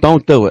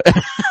 Don't do it.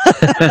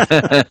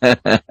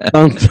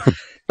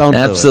 don't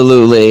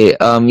Absolutely. Do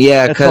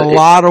it. It's a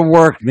lot of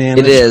work, man.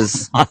 It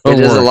is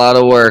a lot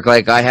of work.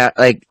 Like I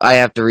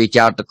have to reach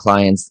out to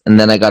clients, and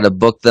then I got to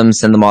book them,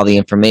 send them all the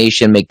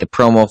information, make the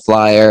promo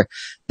flyer.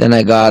 Then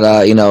I got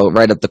to,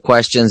 write up the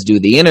questions, do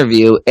the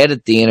interview,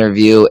 edit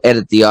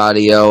the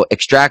audio,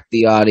 extract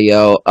the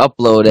audio,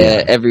 upload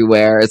it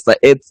everywhere. It's like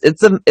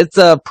it's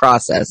a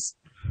process.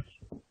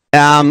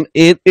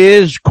 It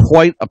is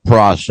quite a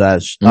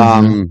process.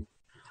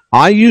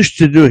 I used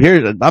to do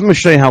here. I'm going to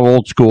show you how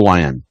old school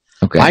I am.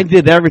 Okay. I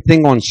did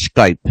everything on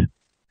Skype.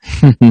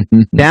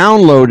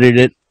 Downloaded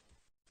it,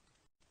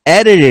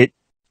 edited it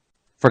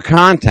for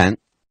content.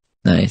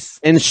 Nice.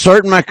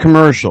 Insert my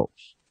commercials.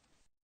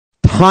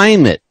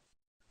 Time it.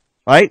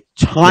 Right?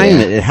 Time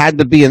it. It had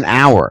to be an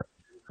hour.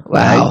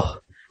 Wow. Right?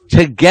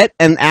 To get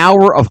an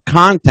hour of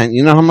content,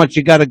 you know how much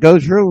you got to go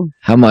through?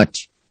 How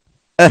much?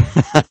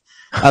 To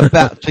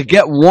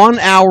get 1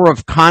 hour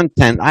of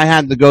content, I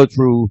had to go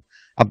through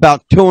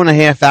about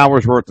 2.5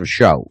 hours worth of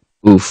show.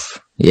 Oof.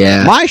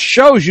 Yeah. My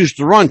shows used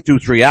to run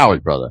 2-3 hours,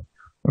 brother.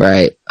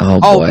 Right. Oh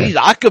boy.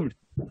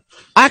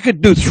 I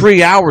could do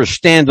 3 hours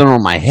standing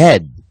on my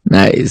head.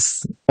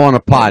 Nice. On a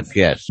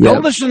podcast. Go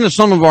listen to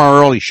some of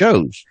our early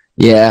shows.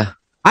 Yeah.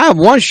 I have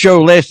one show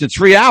lasted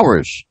 3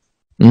 hours.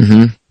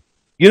 Mm-hmm.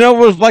 You know,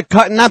 it was like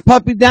cutting that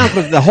puppy down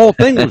because the whole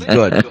thing was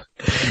good.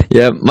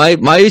 Yeah, my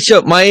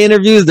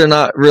interviews, they're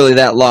not really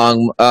that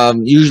long.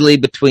 Usually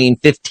between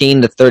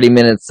 15 to 30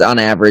 minutes on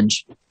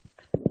average.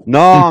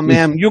 No,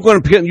 man,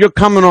 you're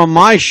coming on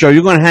my show.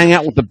 You're going to hang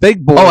out with the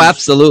big boys. Oh,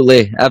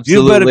 absolutely.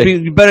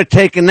 You better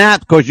take a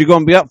nap because you're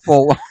going to be up for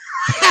a while.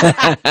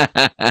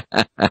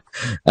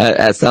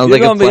 That sounds you're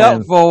like a plan. You're going to be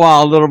up for a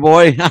while, little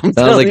boy. Sounds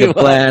like a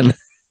plan.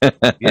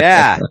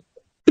 Yeah.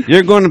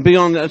 You're going to be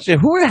on. Let's see,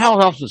 who the hell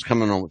else is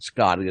coming on with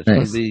Scotty? It's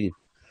going to be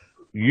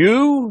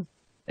you.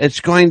 It's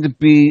going to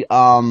be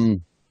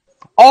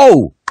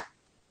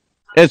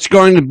it's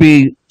going to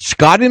be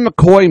Scotty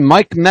McCoy,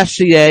 Mike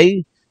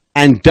Messier,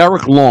 and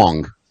Derek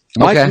Long.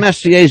 Mike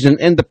Messier is an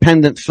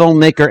independent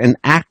filmmaker and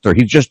actor.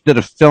 He just did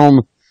a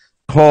film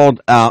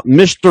called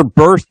Mr.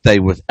 Birthday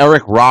with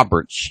Eric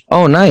Roberts.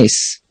 Oh,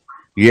 nice.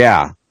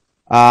 Yeah.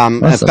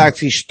 Awesome. In fact,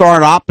 he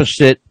starred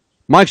opposite.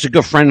 Mike's a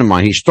good friend of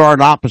mine. He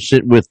starred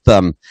opposite with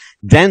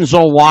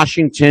Denzel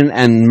Washington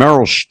and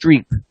Meryl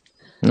Streep.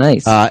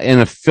 Nice. In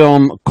a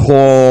film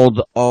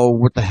called,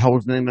 what the hell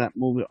was the name of that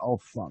movie? Oh,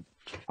 fuck.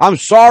 I'm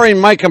sorry,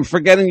 Mike. I'm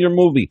forgetting your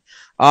movie.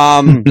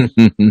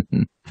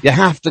 You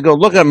have to go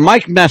look at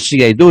Mike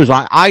Messier. Do his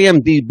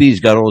IMDb's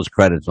got all his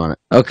credits on it.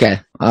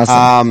 Okay.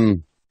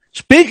 Awesome.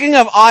 Speaking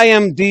of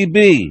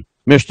IMDb,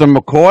 Mr.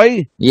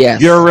 McCoy. Yes.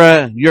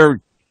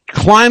 You're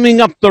climbing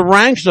up the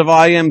ranks of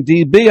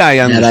IMDb, I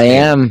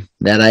understand.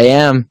 That I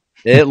am.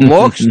 It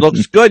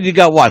looks good. You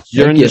got what?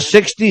 You're in your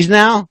 60s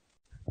now?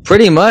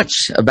 Pretty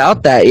much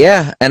about that,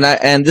 yeah. And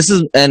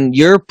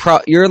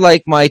you're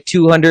like my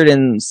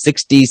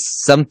 260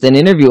 something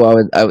interview.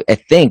 I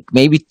think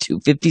maybe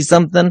 250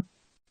 something.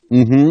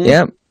 Mm-hmm.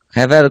 Yep.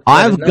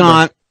 I've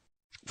got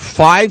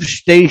 5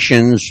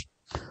 stations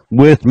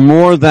with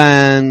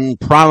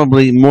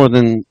probably more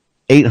than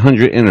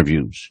 800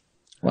 interviews.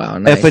 Wow,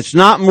 nice. If it's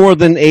not more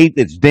than 8,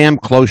 it's damn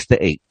close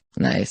to 8.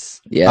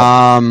 Nice.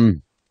 Yeah.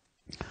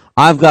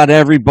 I've got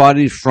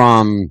everybody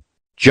from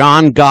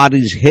John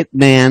Gotti's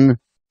Hitman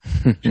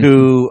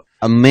to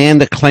a man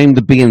that claimed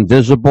to be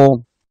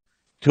invisible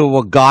to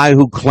a guy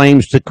who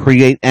claims to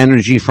create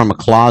energy from a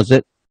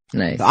closet.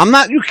 Nice.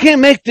 You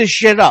can't make this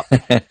shit up.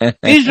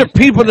 These are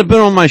people that have been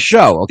on my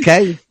show,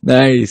 okay?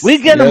 Nice.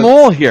 We get them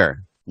all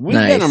here.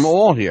 Get them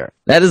all here.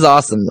 That is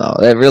awesome, though.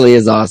 That really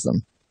is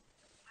awesome.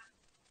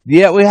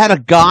 Yeah, we had a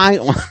guy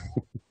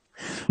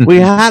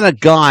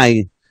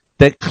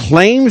that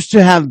claims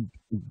to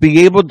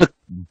be able to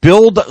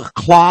build a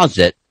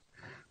closet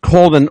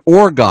called an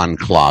orgon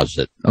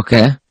closet.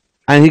 Okay.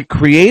 And he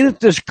created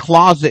this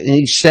closet, and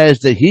he says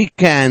that he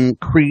can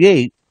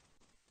create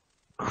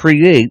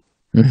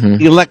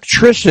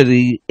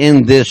electricity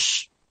in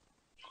this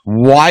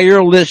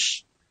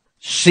wireless,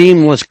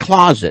 seamless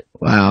closet.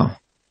 Wow.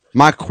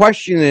 My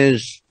question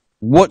is,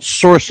 what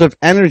source of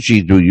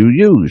energy do you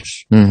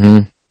use?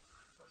 Mm-hmm.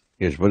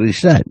 Here's what he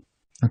said.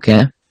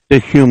 Okay. The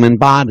human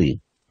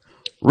body.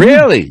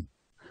 Really?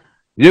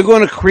 You're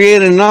going to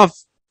create enough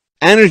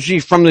energy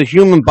from the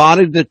human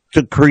body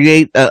to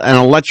create an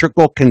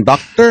electrical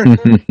conductor?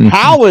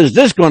 How is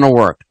this going to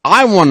work?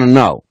 I want to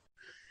know.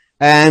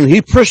 And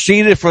he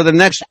proceeded for the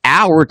next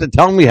hour to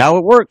tell me how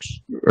it works.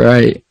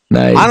 Right.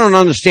 Nice. I don't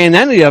understand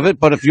any of it,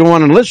 but if you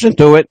want to listen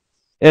to it,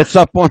 it's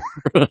up on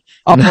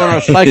our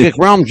Psychic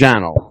Realm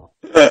channel.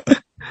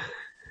 That's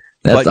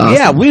awesome.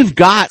 Yeah, we've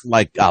got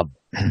like a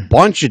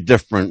bunch of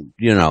different,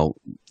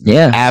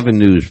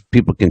 avenues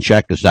people can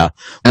check us out.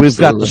 Absolutely. We've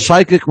got the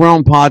Psychic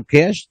Realm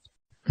podcast,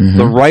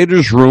 the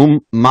Writer's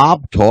Room,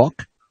 Mob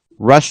Talk,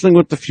 Wrestling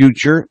with the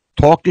Future,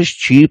 Talk is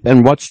Cheap,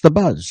 and What's the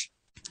Buzz?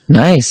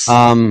 Nice.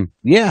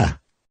 Yeah.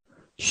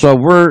 So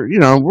we're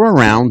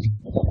around.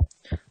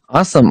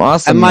 Awesome.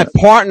 And my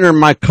partner,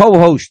 my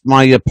co-host,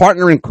 my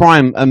partner in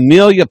crime,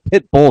 Amelia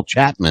Pitbull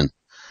Chapman.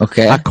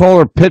 Okay. I call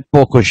her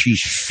Pitbull because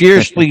she's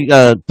fiercely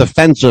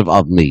defensive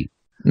of me.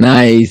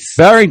 Nice.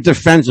 Very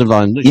defensive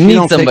of me. You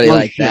need somebody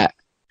like that.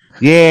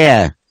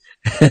 Yeah.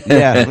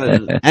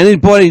 Yeah.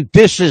 Anybody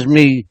disses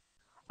me,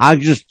 I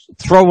just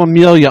throw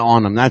Amelia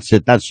on them. That's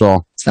it. That's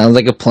all. Sounds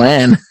like a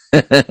plan.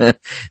 And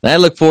I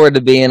look forward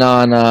to being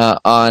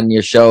on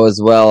your show as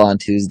well on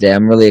Tuesday.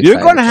 I'm really excited.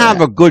 You're going to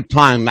have a good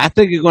time. I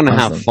think you're going to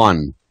have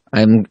fun.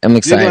 I'm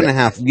excited. You're going to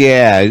have,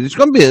 it's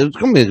going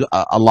to be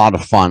a lot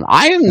of fun.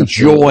 I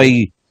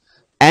enjoy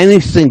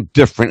anything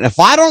different. If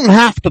I don't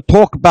have to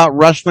talk about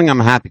wrestling,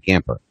 I'm a happy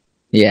camper.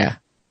 Yeah.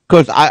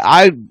 Because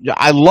I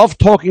love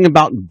talking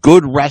about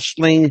good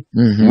wrestling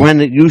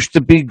when it used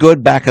to be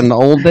good back in the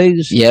old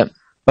days. Yep.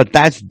 But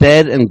that's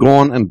dead and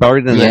gone and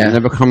buried and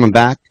never coming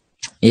back.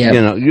 Yeah.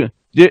 You know,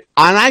 and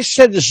I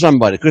said to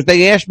somebody, because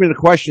they asked me the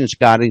question,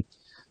 Scotty,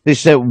 they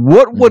said,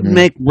 what would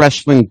make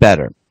wrestling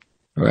better?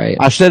 Right.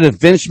 I said, if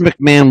Vince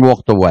McMahon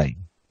walked away.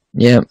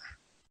 Yep.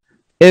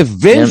 If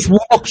Vince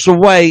walks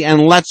away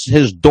and lets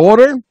his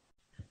daughter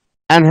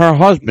and her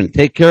husband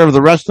take care of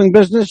the wrestling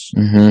business,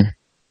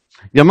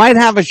 you might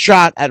have a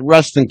shot at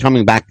wrestling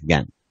coming back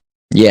again.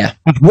 Yeah.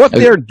 But what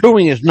they're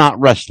doing is not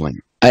wrestling.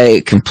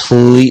 I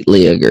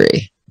completely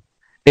agree.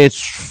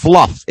 It's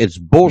fluff. It's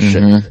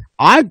bullshit.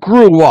 I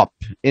grew up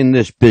in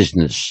this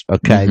business,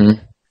 okay?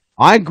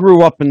 I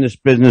grew up in this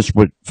business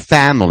with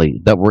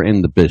family that were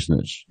in the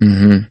business.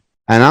 And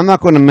I'm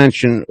not going to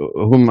mention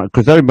whom,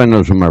 because everybody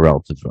knows who my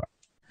relatives are.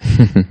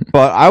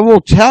 But I will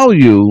tell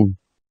you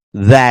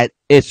that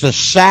it's a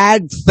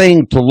sad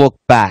thing to look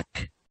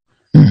back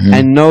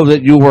and know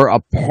that you were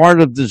a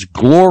part of this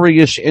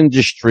glorious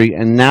industry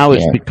and now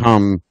it's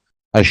become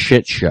a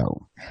shit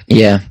show.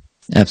 Yeah,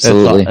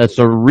 absolutely. It's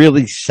a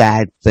really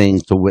sad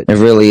thing to witness.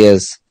 It really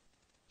is.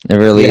 It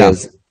really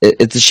is.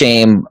 It's a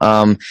shame.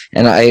 And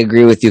I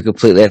agree with you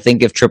completely. I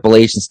think if Triple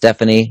H and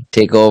Stephanie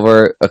take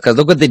over, because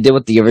look what they did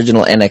with the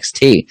original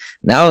NXT.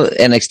 Now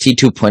NXT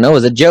 2.0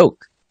 is a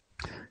joke.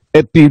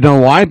 You know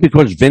why?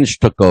 Because Vince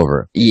took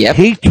over. Yep.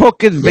 He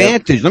took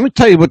advantage. Let me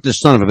tell you what this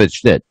son of a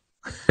bitch did.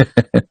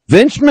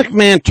 Vince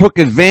McMahon took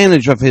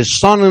advantage of his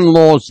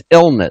son-in-law's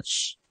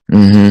illness.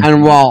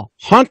 And while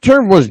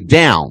Hunter was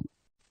down,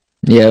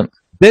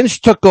 Vince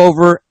took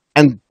over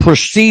and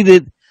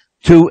proceeded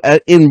to,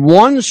 in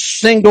one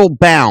single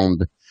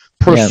bound,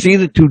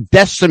 to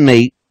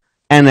decimate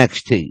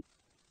NXT.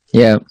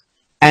 Yeah.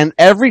 And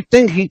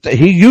everything he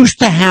used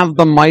to have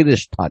the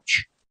Midas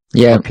touch.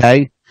 Yeah.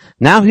 Okay.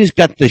 Now he's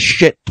got the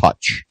shit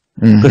touch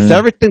because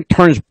everything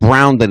turns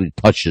brown that he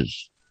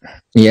touches.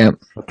 Yeah.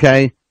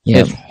 Okay. Yeah.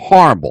 It's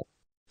horrible.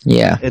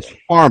 Yeah. It's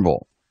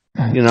horrible.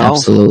 You know.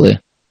 Absolutely.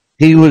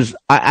 He was,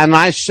 and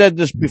I said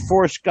this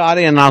before,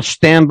 Scotty, and I'll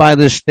stand by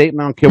this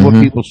statement. I don't care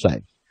what people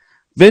say.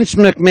 Vince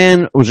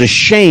McMahon was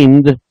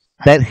ashamed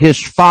that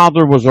his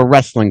father was a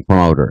wrestling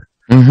promoter.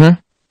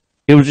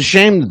 He was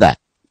ashamed of that.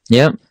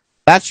 Yep.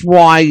 That's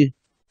why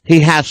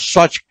he has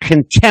such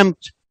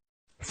contempt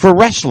for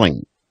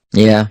wrestling.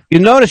 Yeah. You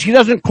notice he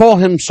doesn't call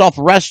himself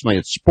wrestling.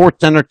 It's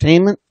sports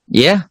entertainment.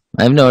 Yeah,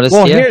 I've noticed.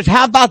 Well,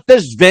 how about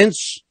this,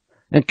 Vince?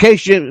 In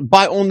case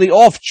on the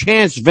off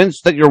chance,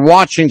 Vince, that you're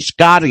watching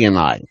Scotty and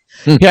I.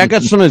 Here, I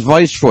got some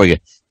advice for you.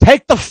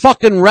 Take the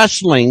fucking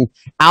wrestling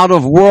out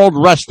of World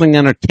Wrestling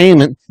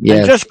Entertainment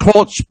and just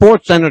call it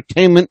Sports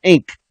Entertainment,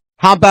 Inc.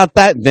 How about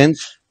that,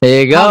 Vince?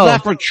 There you go. How's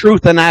that for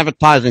truth and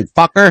advertising,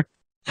 fucker?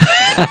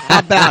 How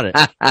about it?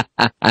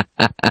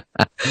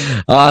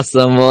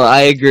 Awesome. Well,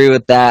 I agree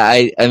with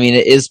that. I mean,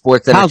 it is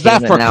sports entertainment now.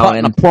 How's that for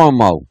cutting a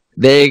promo?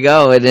 There you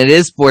go. And it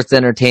is sports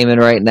entertainment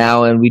right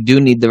now, and we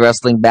do need the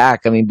wrestling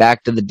back. I mean,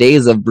 back to the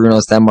days of Bruno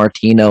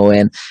Sammartino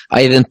and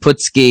Ivan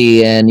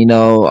Putski and,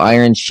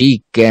 Iron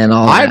Sheik and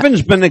all that.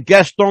 Ivan's been a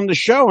guest on the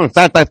show. In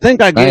fact, I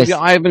think I gave you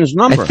Ivan's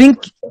number.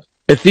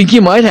 I think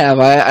you might have.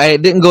 I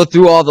didn't go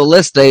through all the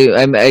list.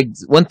 I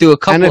went through a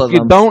couple of them. And if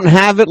you don't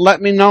have it,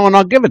 let me know and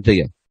I'll give it to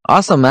you.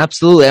 Awesome.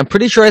 Absolutely. I'm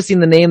pretty sure I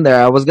seen the name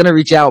there. I was going to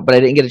reach out, but I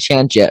didn't get a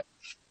chance yet.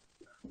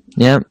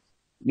 Yep.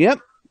 Yep.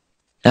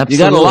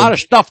 Absolutely. You got a lot of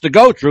stuff to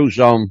go through,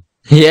 so.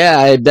 Yeah,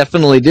 I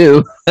definitely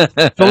do.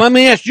 So let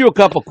me ask you a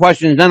couple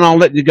questions, then I'll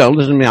let you go.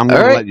 Listen to me, I'm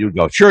going to let you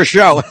go. Sure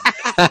show.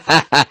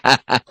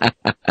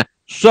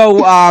 So,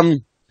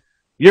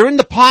 you're in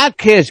the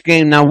podcast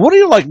game now. What do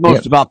you like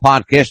most about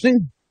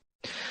podcasting?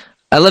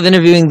 I love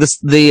interviewing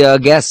the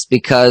guests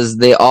because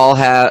they all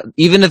have,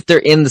 even if they're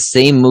in the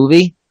same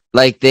movie,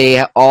 like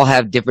they all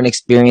have different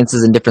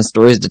experiences and different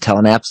stories to tell,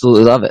 and I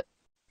absolutely love it.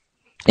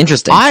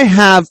 Interesting. I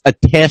have a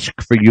task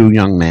for you,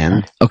 young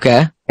man.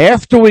 Okay.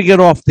 After we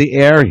get off the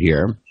air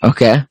here,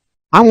 okay,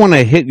 I want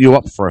to hit you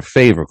up for a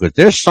favor because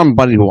there's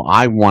somebody who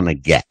I want to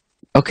get.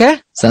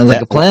 Okay. Sounds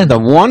like a plan. The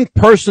one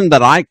person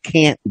that I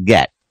can't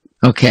get.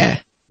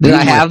 Okay. Did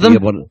I have them?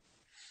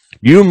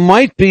 You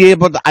might be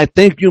able to. I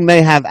think you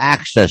may have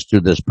access to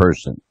this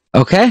person.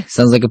 Okay.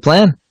 Sounds like a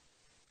plan.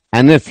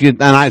 And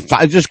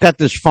I just got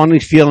this funny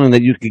feeling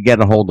that you could get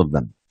a hold of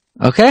them.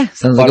 Okay.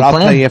 Sounds like a plan. But I'll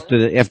tell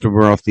you after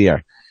we're off the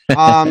air.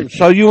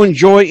 So you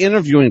enjoy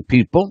interviewing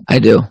people. I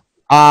do.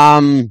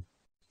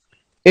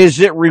 Is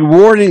it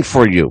rewarding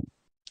for you?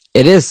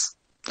 It is.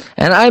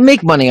 And I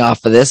make money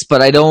off of this,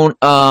 but I don't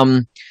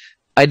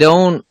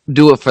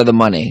do it for the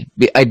money.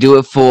 I do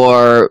it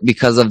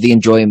because of the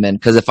enjoyment.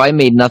 Because if I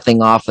made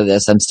nothing off of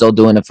this, I'm still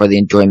doing it for the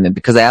enjoyment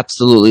because I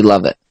absolutely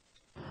love it.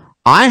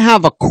 I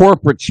have a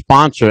corporate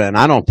sponsor, and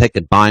I don't take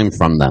a dime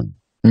from them.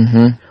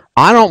 Mm-hmm.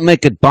 I don't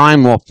make a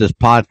dime off this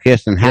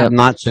podcast and have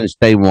not since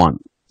day one.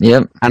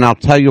 Yep. And I'll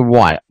tell you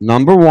why.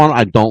 Number one,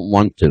 I don't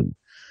want to.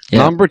 Yep.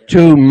 Number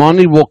two,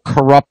 money will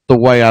corrupt the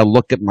way I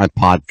look at my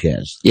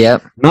podcast.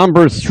 Yep.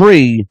 Number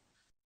three,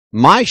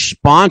 my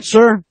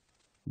sponsor,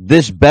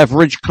 this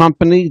beverage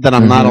company that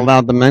I'm not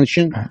allowed to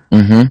mention,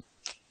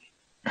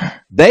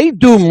 they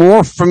do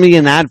more for me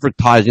in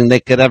advertising than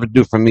they could ever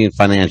do for me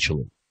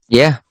financially.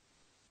 Yeah.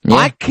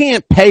 I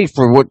can't pay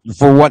for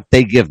what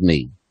they give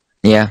me.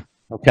 Yeah.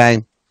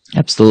 Okay.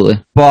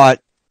 Absolutely. But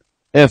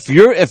if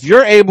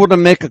you're able to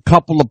make a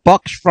couple of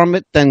bucks from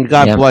it, then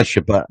God bless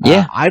you. But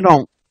I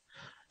don't.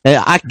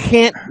 I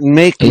can't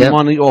make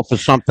money off of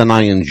something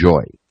I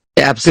enjoy.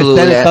 Absolutely.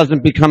 Then it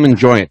doesn't become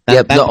enjoyment.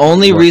 The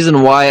only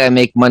reason why I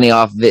make money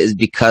off of it is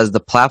because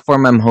the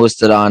platform I'm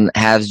hosted on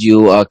has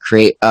you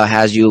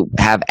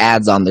have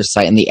ads on their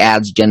site, and the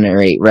ads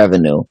generate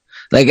revenue.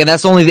 And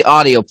that's only the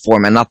audio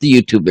format, not the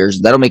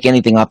YouTubers. They don't make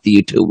anything off the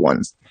YouTube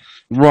ones.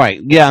 Right.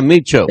 Yeah,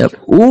 me too. Yep.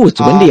 Ooh,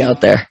 it's windy out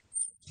there.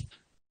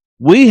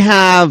 We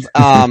have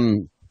a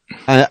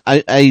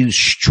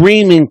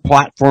streaming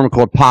platform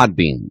called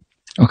Podbean.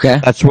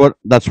 Okay. That's what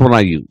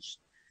I use.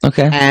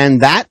 Okay.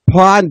 And that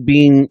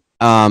Podbean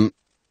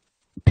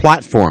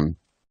platform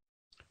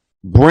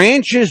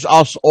branches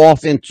us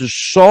off into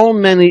so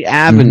many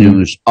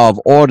avenues of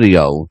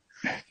audio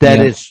that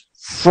it's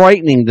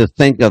frightening to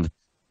think of.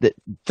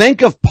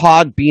 Think of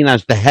Podbean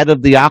as the head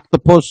of the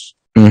octopus.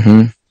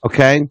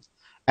 Okay?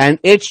 And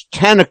its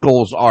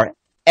tentacles are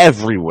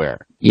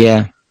everywhere.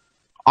 Yeah.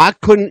 I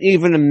couldn't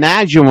even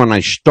imagine when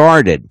I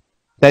started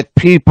that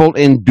people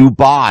in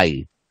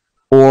Dubai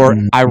or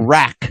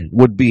Iraq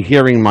would be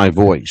hearing my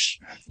voice.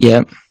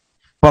 Yep.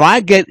 But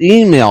I get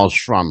emails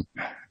from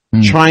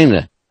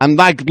China. I'm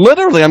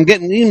literally, I'm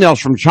getting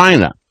emails from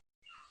China.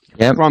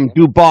 Yep. From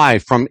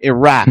Dubai, from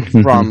Iraq,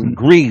 from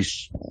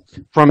Greece,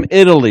 from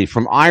Italy,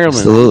 from Ireland.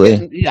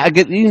 Absolutely. I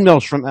get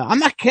emails from,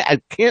 I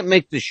can't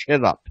make this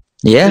shit up.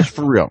 Yeah. It's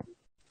for real.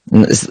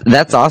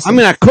 That's awesome. I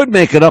mean, I could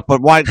make it up,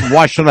 but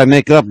why should I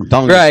make it up? I'm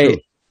telling you the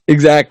truth.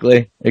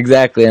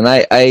 Exactly. And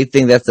I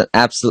think that's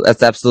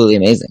absolutely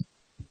amazing.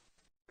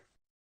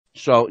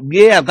 So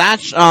yeah,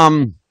 that's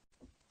kind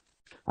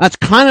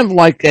of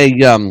like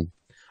a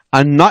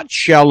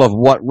nutshell of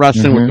what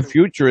Wrestling with the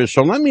Future is.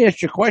 So let me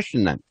ask you a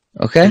question then.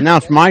 Okay. And now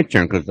it's my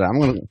turn because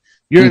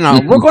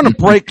we're going to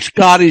break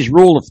Scotty's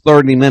rule of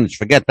 30 minutes.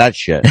 Forget that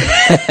shit.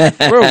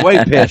 We're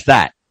way past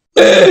that.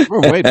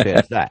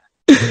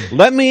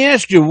 Let me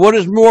ask you, what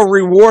is more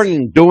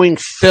rewarding, doing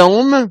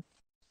film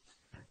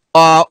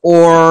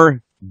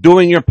or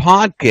doing your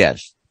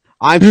podcast?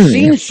 I've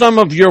seen some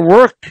of your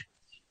work.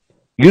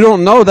 You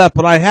don't know that,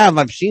 but I have.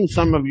 I've seen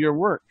some of your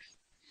work.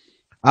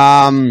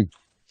 You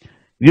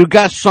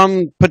got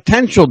some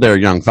potential there,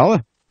 young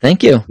fella.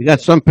 Thank you. You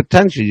got some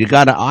potential. You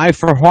got an eye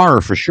for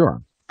horror for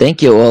sure.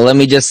 Thank you. Well, let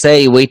me just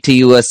say, wait till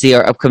you see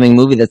our upcoming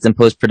movie that's in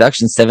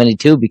post-production,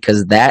 72,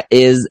 because that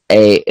is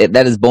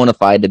bona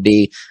fide to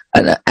be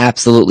an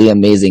absolutely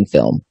amazing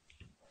film.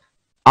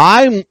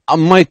 I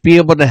might be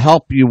able to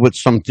help you with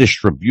some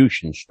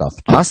distribution stuff,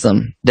 too.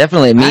 Awesome.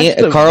 Definitely.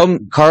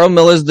 Carl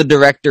Miller's the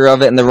director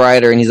of it and the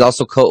writer, and he's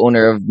also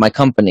co-owner of my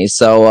company.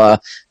 So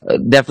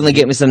definitely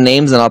get me some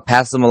names, and I'll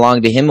pass them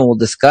along to him, and we'll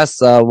discuss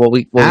what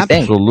we think.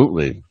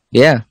 Absolutely.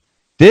 Yeah.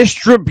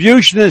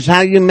 Distribution is how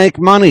you make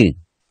money.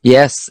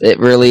 Yes, it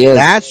really is.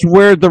 That's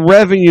where the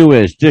revenue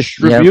is.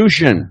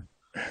 Distribution.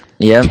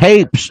 Yep.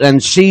 Tapes and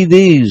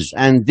CDs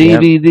and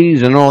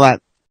DVDs and all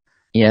that.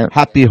 Yeah.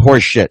 Happy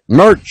horse shit.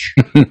 Merch.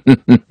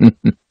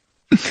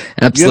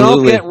 Absolutely. You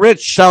don't get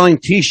rich selling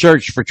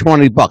T-shirts for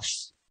 $20.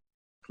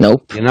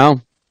 Nope. You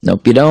know?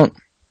 Nope, you don't.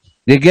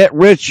 You get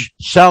rich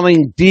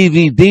selling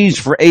DVDs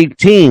for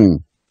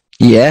 $18.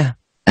 Yeah,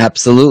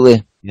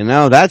 absolutely. You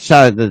know, that's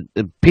how the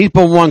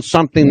people want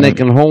something they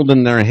can hold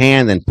in their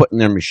hand and put in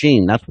their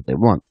machine. That's what they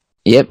want.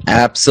 Yep,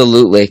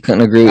 absolutely.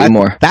 Couldn't agree with you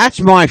more.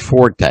 That's my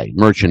forte,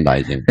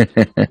 merchandising.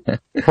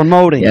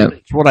 Promoting. Yep.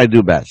 It's what I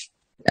do best.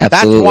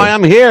 Absolutely. That's why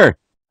I'm here.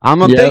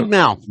 I'm a big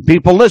mouth.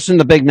 People listen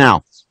to big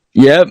mouths.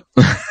 Yep.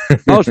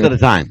 Most of the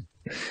time.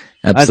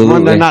 Absolutely. That's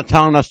when they're not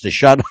telling us to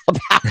shut up.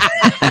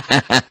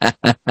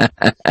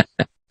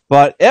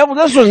 But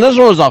this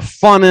was a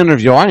fun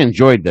interview. I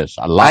enjoyed this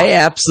a lot. I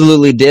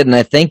absolutely did, and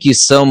I thank you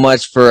so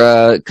much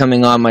for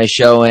coming on my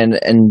show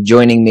and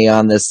joining me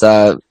on this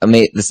this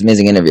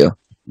amazing interview.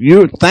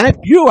 Thank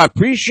you. I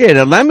appreciate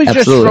it. Let me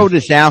just throw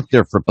this out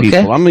there for people.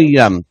 Okay. Let me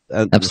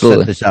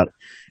set this out.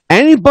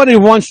 Anybody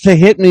wants to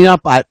hit me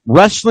up at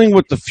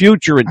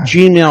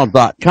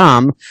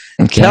wrestlingwiththefuture@gmail.com.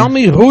 Okay. Tell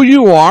me who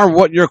you are,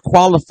 what your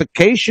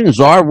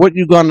qualifications are, what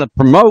you're going to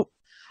promote.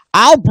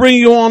 I'll bring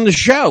you on the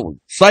show.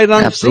 Sight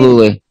unseen.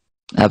 Absolutely.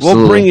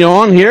 We'll bring you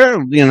on here.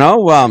 You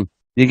know,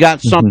 you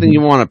got something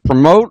you want to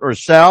promote or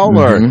sell,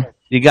 or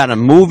you got a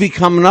movie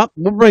coming up.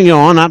 We'll bring you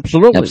on.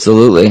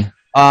 Absolutely.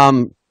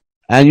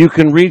 And you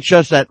can reach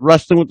us at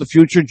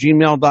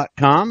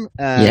wrestlingwiththefuture@gmail.com,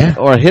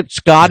 or hit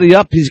Scotty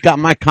up. He's got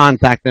my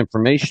contact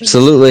information.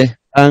 Absolutely.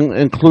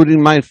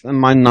 Including my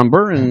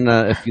number. And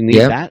if you need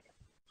that,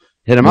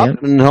 hit him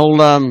up and he'll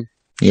show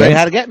you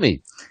how to get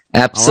me.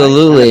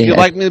 Absolutely. If you'd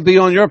like me to be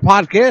on your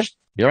podcast,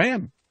 here I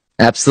am.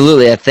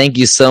 Absolutely. Thank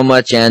you so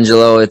much,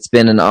 Angelo. It's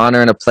been an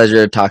honor and a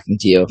pleasure talking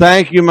to you.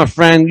 Thank you, my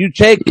friend. You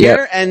take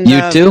care. And you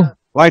too.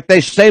 Like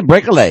they say,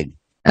 break a leg.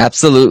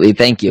 Absolutely.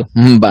 Thank you.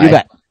 Bye. You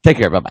bet. Take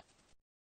care. Bye-bye.